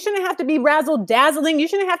them. You shouldn't have to be razzle dazzling. You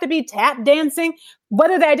shouldn't have to be tap dancing,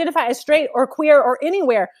 whether they identify as straight or queer or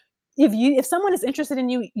anywhere. If someone is interested in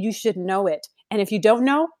you, you should know it. And if you don't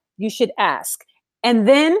know, you should ask and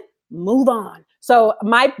then move on. So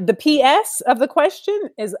the PS of the question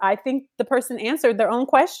is, I think the person answered their own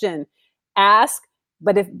question. Ask,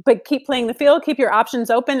 but keep playing the field, keep your options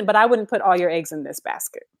open, but I wouldn't put all your eggs in this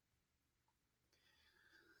basket.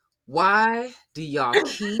 Why do y'all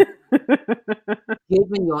keep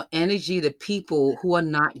giving your energy to people who are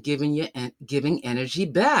not giving energy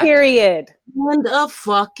back? Period. End of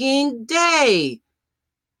fucking day.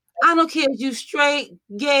 I don't care if you straight,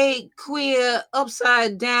 gay, queer,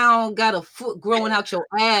 upside down, got a foot growing out your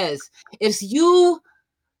ass. If you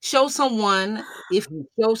show someone,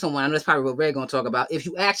 and that's probably what we're going to talk about, if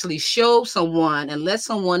you actually show someone and let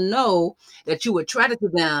someone know that you attracted to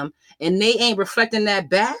them and they ain't reflecting that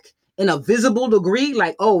back in a visible degree,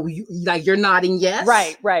 like, oh, you're nodding yes.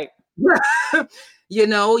 Right. You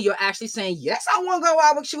know, you're actually saying, yes, I want to go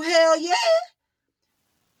out with you. Hell yeah.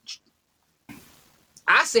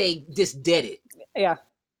 I say just dead it. Yeah.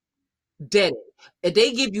 Dead it. If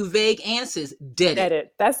they give you vague answers, dead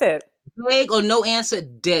it. That's it. Vague or no answer,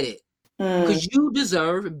 dead it. Because you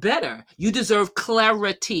deserve better. You deserve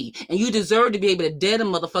clarity. And you deserve to be able to dead a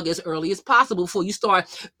motherfucker as early as possible before you start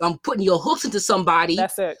putting your hooks into somebody.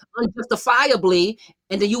 That's it. Unjustifiably.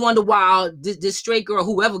 And then you wonder why this straight girl,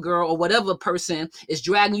 whoever girl or whatever person is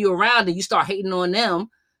dragging you around and you start hating on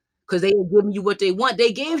them because they ain't giving you what they want.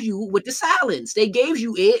 They gave you with the silence. They gave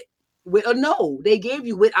you it with a no. They gave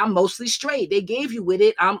you with I'm mostly straight. They gave you with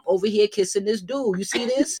it I'm over here kissing this dude. You see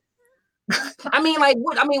this?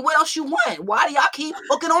 What else you want? Why do y'all keep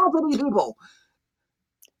hooking on to these people?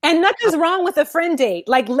 And nothing's wrong with a friend date.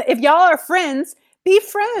 Like, if y'all are friends, be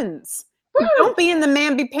friends. Don't be in the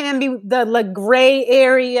mamby-pamby, the gray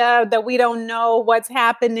area that we don't know what's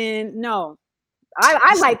happening. No.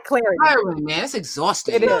 I like clarity. Man, it's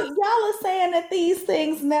exhausting. Y'all are saying that these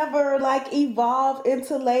things never like evolve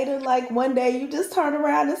into later. Like one day you just turn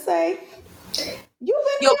around and say, "You've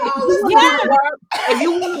been here all this time." If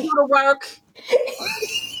you want to do the work,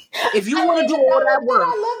 if you want to do all that work,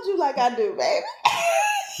 I loved you like I do, baby.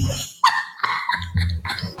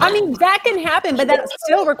 I mean, that can happen, but that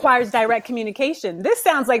still requires direct communication. This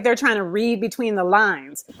sounds like they're trying to read between the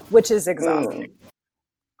lines, which is exhausting.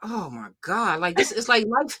 Oh my God. Like this, it's like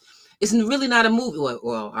life is really not a movie.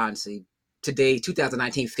 Well, honestly, today,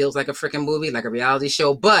 2019 feels like a freaking movie, like a reality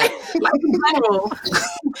show, but like in general,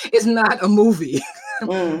 it's not a movie.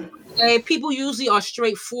 Okay? People usually are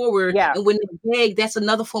straightforward. Yeah. And when they're vague, that's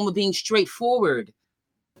another form of being straightforward.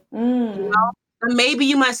 You know? And maybe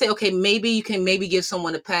you might say, okay, maybe you can give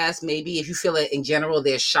someone a pass. Maybe if you feel that in general,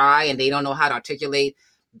 they're shy and they don't know how to articulate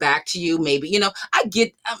back to you. Maybe, I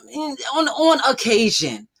get on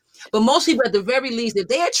occasion. But most people, at the very least, if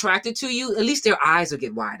they're attracted to you, at least their eyes will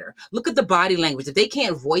get wider. Look at the body language. If they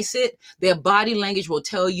can't voice it, their body language will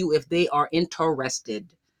tell you if they are interested.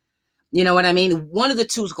 You know what I mean? One of the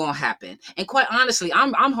two is going to happen. And quite honestly,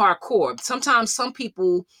 I'm hardcore. Sometimes some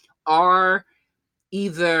people are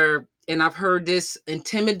either, and I've heard this,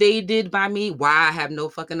 intimidated by me. Why? I have no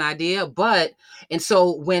fucking idea. And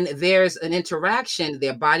so when there's an interaction,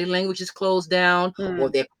 their body language is closed down or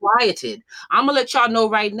they're quieted. I'm going to let y'all know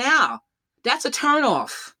right now, that's a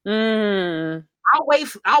turnoff. I'll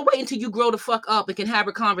wait until you grow the fuck up and can have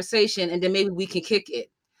a conversation and then maybe we can kick it.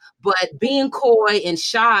 But being coy and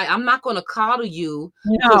shy, I'm not going to coddle you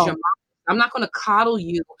because you're I'm not going to coddle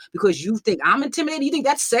you because you think I'm intimidated. You think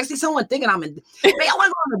that's sexy? Someone thinking I'm in. Hey, I want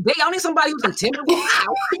to go on a date. I don't need somebody who's intimidated. Wow,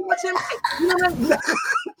 you know what I mean?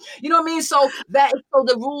 You know what I mean? So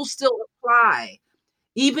the rules still apply.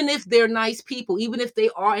 Even if they're nice people, even if they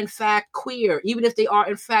are in fact queer, even if they are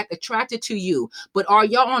in fact attracted to you, but are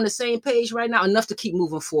y'all on the same page right now enough to keep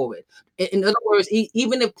moving forward? In other words,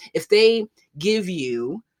 even if they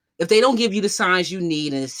don't give you the signs you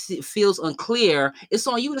need and it feels unclear, it's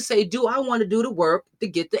on you to say, do I want to do the work to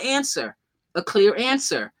get the answer? A clear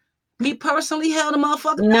answer. Me personally, hell the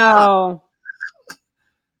motherfucker. No.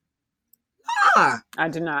 Nah. I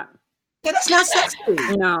do not. Yeah, that's not sexy.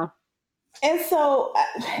 No. And so,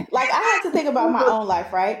 like, I have to think about my own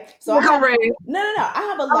life, right? So I have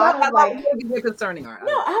a lot of like concerning. No,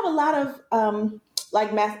 I have a lot of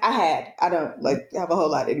I don't like have a whole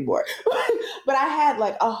lot anymore, but I had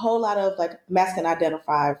like a whole lot of like masculine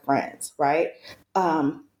identified friends, right?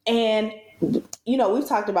 And we've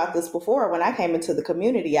talked about this before. When I came into the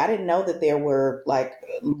community, I didn't know that there were like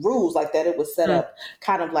rules like that. It was set up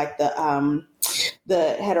kind of like the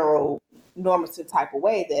heteronormative type of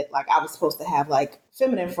way that like I was supposed to have like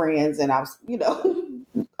feminine friends and I was,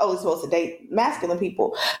 only supposed to date masculine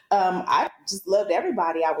people. I just loved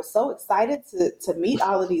everybody. I was so excited to meet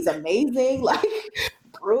all of these amazing, like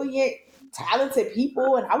brilliant, talented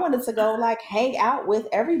people. And I wanted to go like hang out with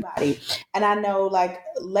everybody. And I know like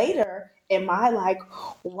later in my like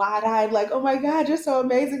wide-eyed, like, oh my God, you're so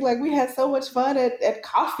amazing. Like we had so much fun at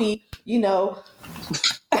coffee,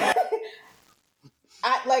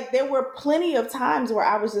 there were plenty of times where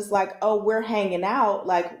I was just like, oh, we're hanging out,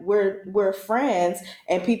 like we're friends.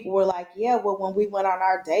 And people were like, yeah, well, when we went on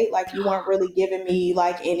our date, like you weren't really giving me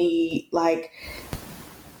like any like,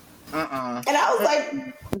 and I was like,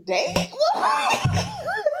 dang.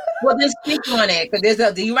 Well, then speak on it,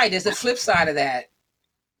 because you're right. There's a flip side of that.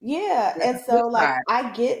 Yeah, and so like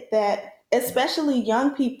I get that, especially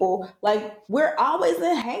young people, like we're always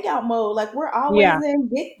in hangout mode, like we're always in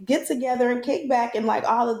get together and kickback and like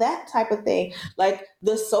all of that type of thing. Like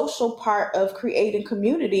the social part of creating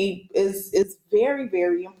community is very,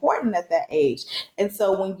 very important at that age. And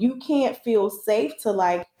so when you can't feel safe to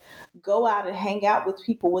like go out and hang out with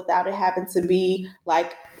people without it having to be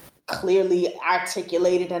like clearly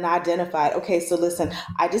articulated and identified. Okay, so listen,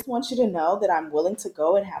 I just want you to know that I'm willing to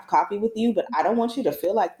go and have coffee with you, but I don't want you to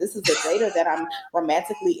feel like this is a date or that I'm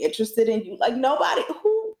romantically interested in you. Like nobody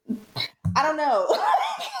I don't know.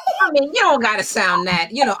 I mean, you don't gotta sound that,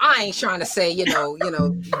 I ain't trying to say, be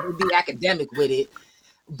academic with it.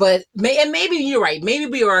 But maybe you're right. Maybe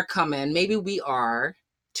we are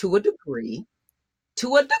to a degree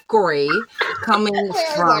coming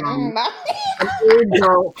from an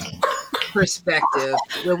adult perspective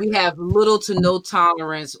where we have little to no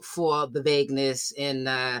tolerance for the vagueness, and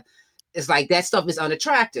it's like that stuff is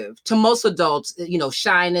unattractive to most adults.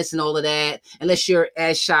 Shyness and all of that, unless you're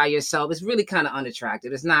as shy yourself, it's really kind of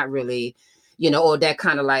unattractive. It's not really, or that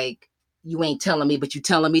kind of like you ain't telling me but you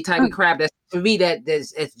telling me type of crap. That's for me,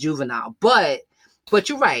 that's juvenile. But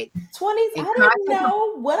you're right. 20s, I didn't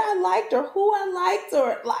know what I liked or who I liked,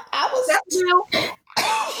 or like I was.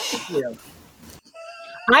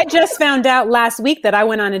 I just found out last week that I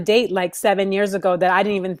went on a date like 7 years ago that I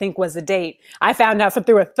didn't even think was a date. I found out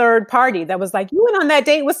through a third party that was like, you went on that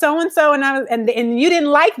date with so and so, and you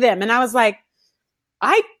didn't like them, and I was like,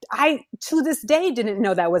 I to this day didn't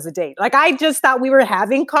know that was a date. Like I just thought we were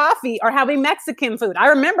having coffee or having Mexican food. I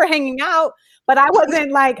remember hanging out, but I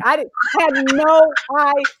wasn't like, I had no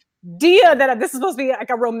idea that this is supposed to be like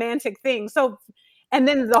a romantic thing. So, and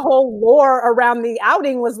then the whole lore around the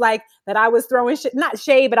outing was like that I was throwing not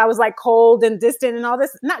shade, but I was like cold and distant and all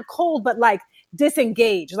this, not cold, but like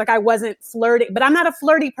disengaged. Like I wasn't flirting, but I'm not a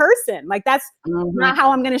flirty person. Like that's not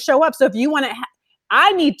how I'm going to show up. So if you want to,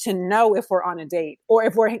 I need to know if we're on a date or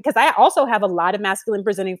if because I also have a lot of masculine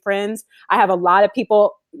presenting friends. I have a lot of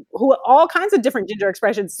people who all kinds of different gender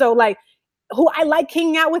expressions. So like who I like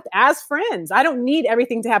hanging out with as friends. I don't need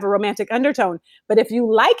everything to have a romantic undertone. But if you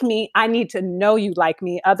like me, I need to know you like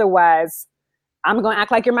me. Otherwise, I'm going to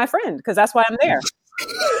act like you're my friend because that's why I'm there.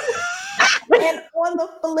 And on the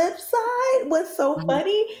flip side, what's so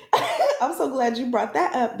funny, I'm so glad you brought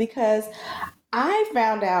that up because I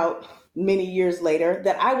found out many years later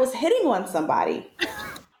that I was hitting on somebody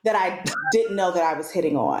that I didn't know that I was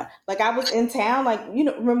hitting on. Like I was in town, like,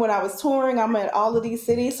 remember when I was touring, I'm at all of these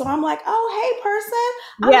cities. So I'm like, oh, hey person,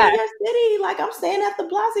 I'm in your city. Like I'm staying at the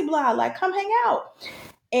Blasey Blah, like come hang out.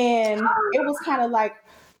 And it was kind of like,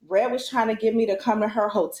 Red was trying to get me to come to her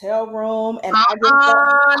hotel room. And I just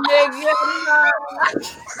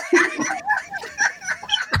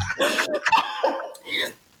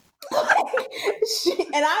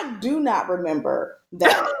and I do not remember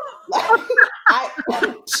that.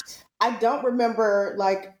 I don't remember,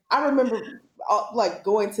 like, I remember like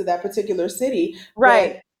going to that particular city.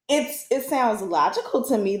 Right. It sounds logical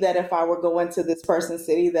to me that if I were going to this person's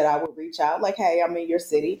city that I would reach out like, hey, I'm in your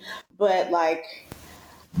city. But like,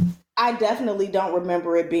 I definitely don't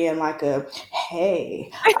remember it being like a, hey,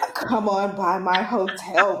 come on by my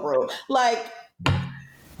hotel room. Like,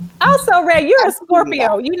 also, Ray, you're a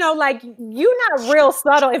Scorpio. Like you're not real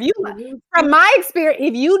subtle. If you, from my experience,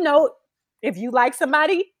 if you like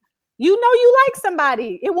somebody, you like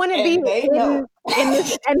somebody. It wouldn't and be they know.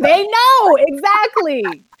 And they know exactly.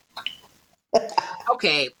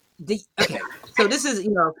 Okay. So this is,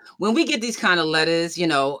 when we get these kind of letters,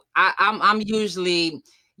 I'm usually,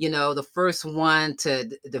 the first one to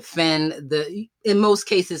defend in most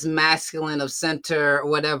cases, masculine of center or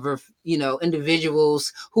whatever,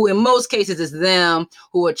 individuals who in most cases is them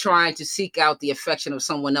who are trying to seek out the affection of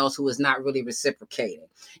someone else who is not really reciprocating,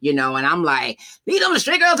 and I'm like, leave them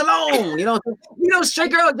straight girls alone,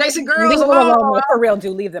 straight girls, Jason girls alone. For real, do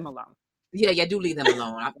leave them alone. Yeah, do leave them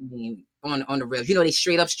alone. I mean, on the real, they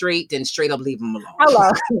straight up straight, then straight up leave them alone.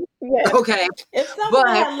 Hello. Yeah. Okay. If someone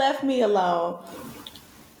had left me alone,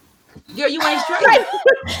 girl, you ain't straight. I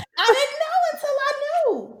didn't know until I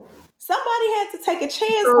knew. Somebody had to take a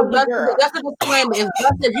chance on you, girl. That's a disclaimer.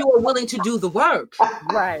 If you were willing to do the work.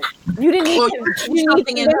 Right. You didn't need to see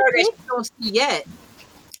something in her that you don't see yet.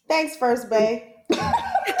 Thanks, First Bae.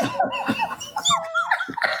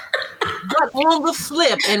 But on the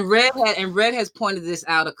flip, and Red has pointed this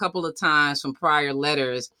out a couple of times from prior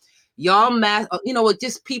letters, y'all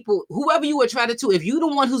just people, whoever you attracted to, if you're the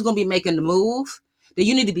one who's going to be making the move, then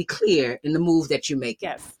you need to be clear in the move that you make.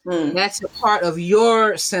 Yes. That's a part of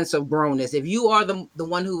your sense of grownness. If you are the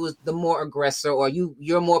one who was the more aggressor, or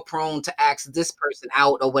you're more prone to ask this person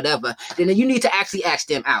out or whatever, then you need to actually ask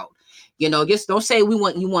them out. Just don't say you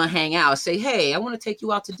want to hang out. Say, hey, I want to take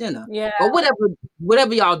you out to dinner. Yeah. Or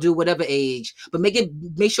whatever y'all do, whatever age. But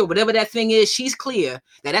make sure whatever that thing is, she's clear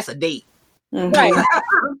that that's a date. Right.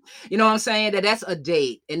 You know what I'm saying? That's a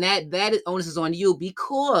date. And that onus is on you,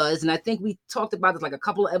 because, and I think we talked about this like a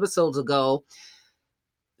couple of episodes ago,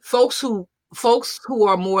 folks who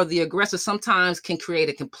are more of the aggressor sometimes can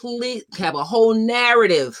have a whole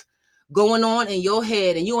narrative going on in your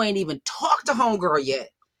head, and you ain't even talked to homegirl yet.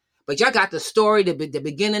 But y'all got the story, the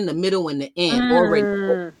beginning, the middle, and the end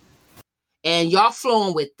already. And y'all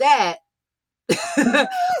flowing with that, but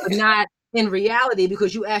not in reality,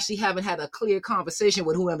 because you actually haven't had a clear conversation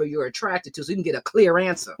with whoever you're attracted to, so you can get a clear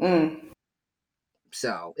answer.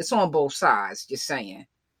 So it's on both sides, just saying.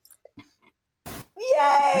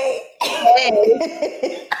 Yay!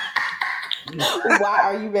 Why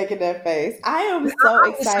are you making that face? I am so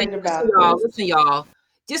excited about this. Listen, y'all.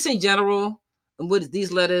 Just in general, with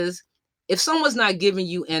these letters, if someone's not giving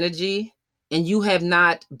you energy and you have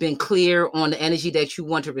not been clear on the energy that you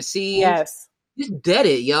want to receive, yes, just dead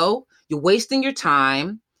it, yo. You're wasting your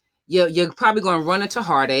time. You're probably going to run into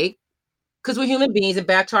heartache, because we're human beings. And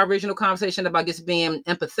back to our original conversation about just being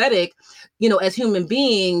empathetic, as human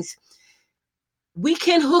beings, we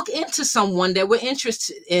can hook into someone that we're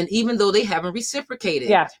interested in, even though they haven't reciprocated.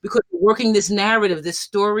 Yeah. Because we're working this narrative, this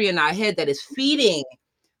story in our head that is feeding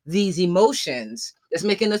these emotions, that's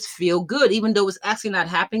making us feel good, even though it's actually not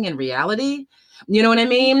happening in reality. You know what I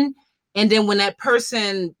mean? And then when that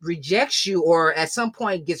person rejects you, or at some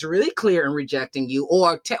point gets really clear in rejecting you,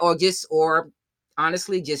 or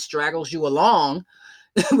honestly just straggles you along,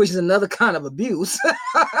 which is another kind of abuse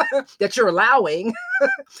that you're allowing,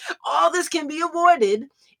 all this can be avoided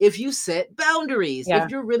if you set boundaries. Yeah.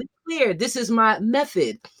 If you're really clear, this is my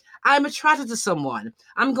method. I'm attracted to someone.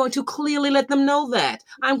 I'm going to clearly let them know that.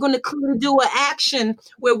 I'm going to clearly do a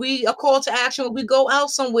call to action where we go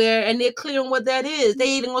out somewhere and they're clear on what that is. They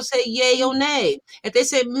even gonna say yay or nay. If they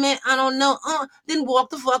say, man, I don't know, then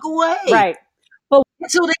walk the fuck away. Right. But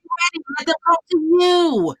until they're ready, let them come to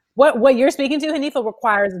you. What you're speaking to, Hanifa,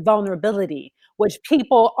 requires vulnerability, which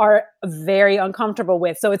people are very uncomfortable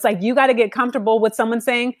with. So it's like, you got to get comfortable with someone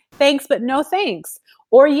saying thanks, but no thanks.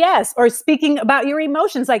 Or yes, or speaking about your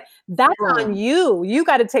emotions. Like, that's on you. You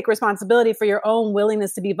got to take responsibility for your own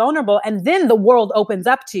willingness to be vulnerable. And then the world opens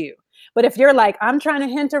up to you. But if you're like, I'm trying to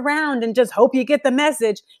hint around and just hope you get the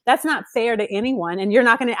message, that's not fair to anyone. And you're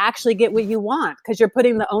not going to actually get what you want, because you're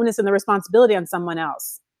putting the onus and the responsibility on someone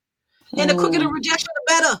else. And the quicker the rejection, the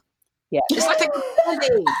better. Yeah. It's like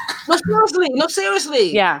no,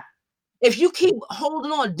 seriously. Yeah. If you keep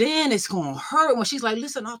holding on, then it's going to hurt when she's like,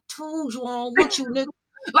 listen, I told you I don't want you, nigga.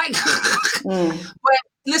 Like, but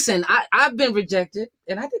listen, I've been rejected,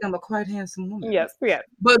 and I think I'm a quite handsome woman. Yes, yeah.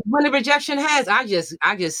 But when the rejection I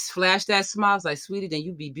just flash that smile. I was like, sweetie, then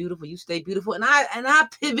you be beautiful, you stay beautiful, and I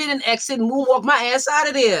pivot and exit and moonwalk my ass out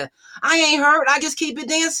of there. I ain't hurt. I just keep it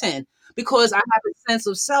dancing, because I have a sense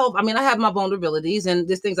of self. I mean, I have my vulnerabilities and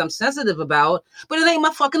there's things I'm sensitive about, but it ain't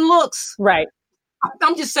my fucking looks. Right.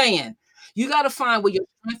 I'm just saying, you got to find where your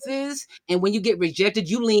strength is, and when you get rejected,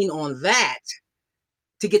 you lean on that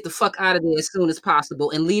to get the fuck out of there as soon as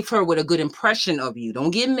possible and leave her with a good impression of you.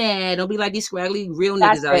 Don't get mad. Don't be like these scraggly real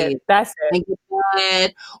niggas out here. That's it. And get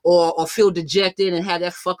mad or feel dejected and have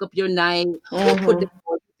that fuck up your night. Or you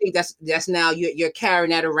think that's now you're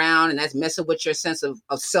carrying that around, and that's messing with your sense of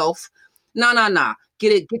self. No.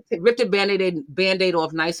 Rip the band-aid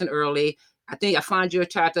off nice and early. I find you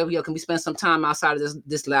attractive. Can we spend some time outside of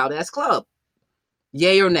this loud ass club?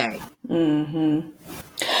 Yay or nay?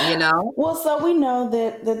 Well, so we know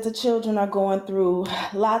that the children are going through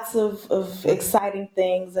lots of exciting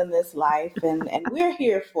things in this life, and we're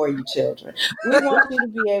here for you, children. We want you to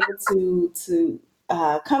be able to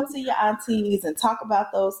come to your aunties and talk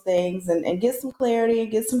about those things and get some clarity and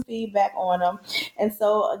get some feedback on them. And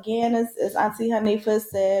so again, as Auntie Hanifa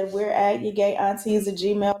said, we're at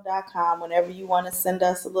yourgayaunties@gmail.com whenever you want to send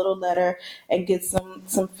us a little letter and get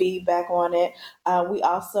some feedback on it. We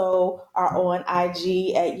also are on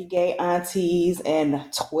IG at Your Gay Aunties and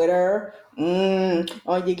Twitter on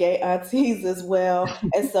Your Gay Aunties as well.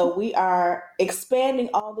 And so we are expanding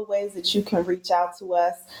all the ways that you can reach out to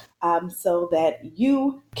us so that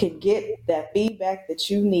you can get that feedback that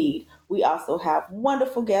you need. We also have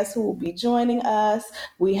wonderful guests who will be joining us.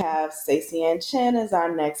 We have Stacey Ann Chen as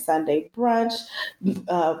our next Sunday brunch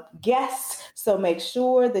guest. So make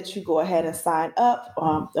sure that you go ahead and sign up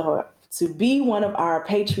to be one of our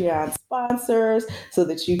Patreon sponsors so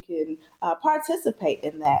that you can participate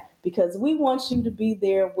in that, because we want you to be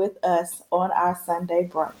there with us on our Sunday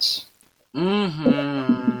brunch.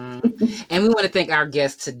 And we want to thank our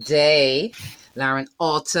guest today, Lauren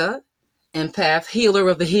Alta, empath, healer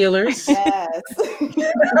of the healers. Yes. Thank you.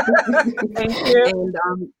 And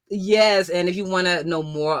yes, and if you want to know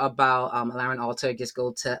more about Lauren Alta, just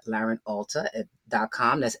go to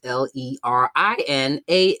LaurenAlta.com. That's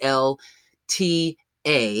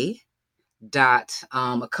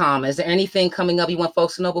LERINALTA.com. Is there anything coming up you want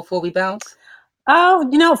folks to know before we bounce?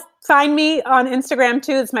 Oh, find me on Instagram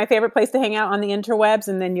too. It's my favorite place to hang out on the interwebs,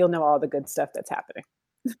 and then you'll know all the good stuff that's happening.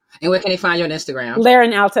 And where can they find you on Instagram?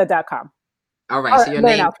 LaurenAlta.com. All right, so your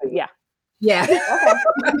name. Alta, yeah. Yeah.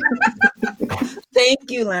 Thank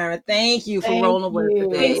you, Lauren. Thank you for rolling with us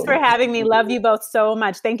today. Thanks for having me. Love you both so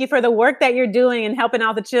much. Thank you for the work that you're doing and helping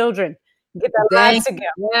out the children get their lives together.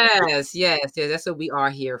 Yes. That's what we are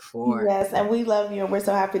here for. Yes, and we love you, and we're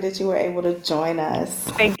so happy that you were able to join us.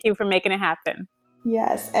 Thank you for making it happen.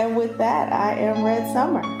 Yes, and with that, I am Red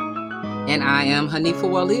Summer. And I am Hanifa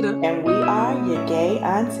Walida. And we are your gay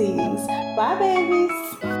aunties. Bye, babies.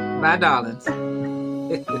 Bye, darlings.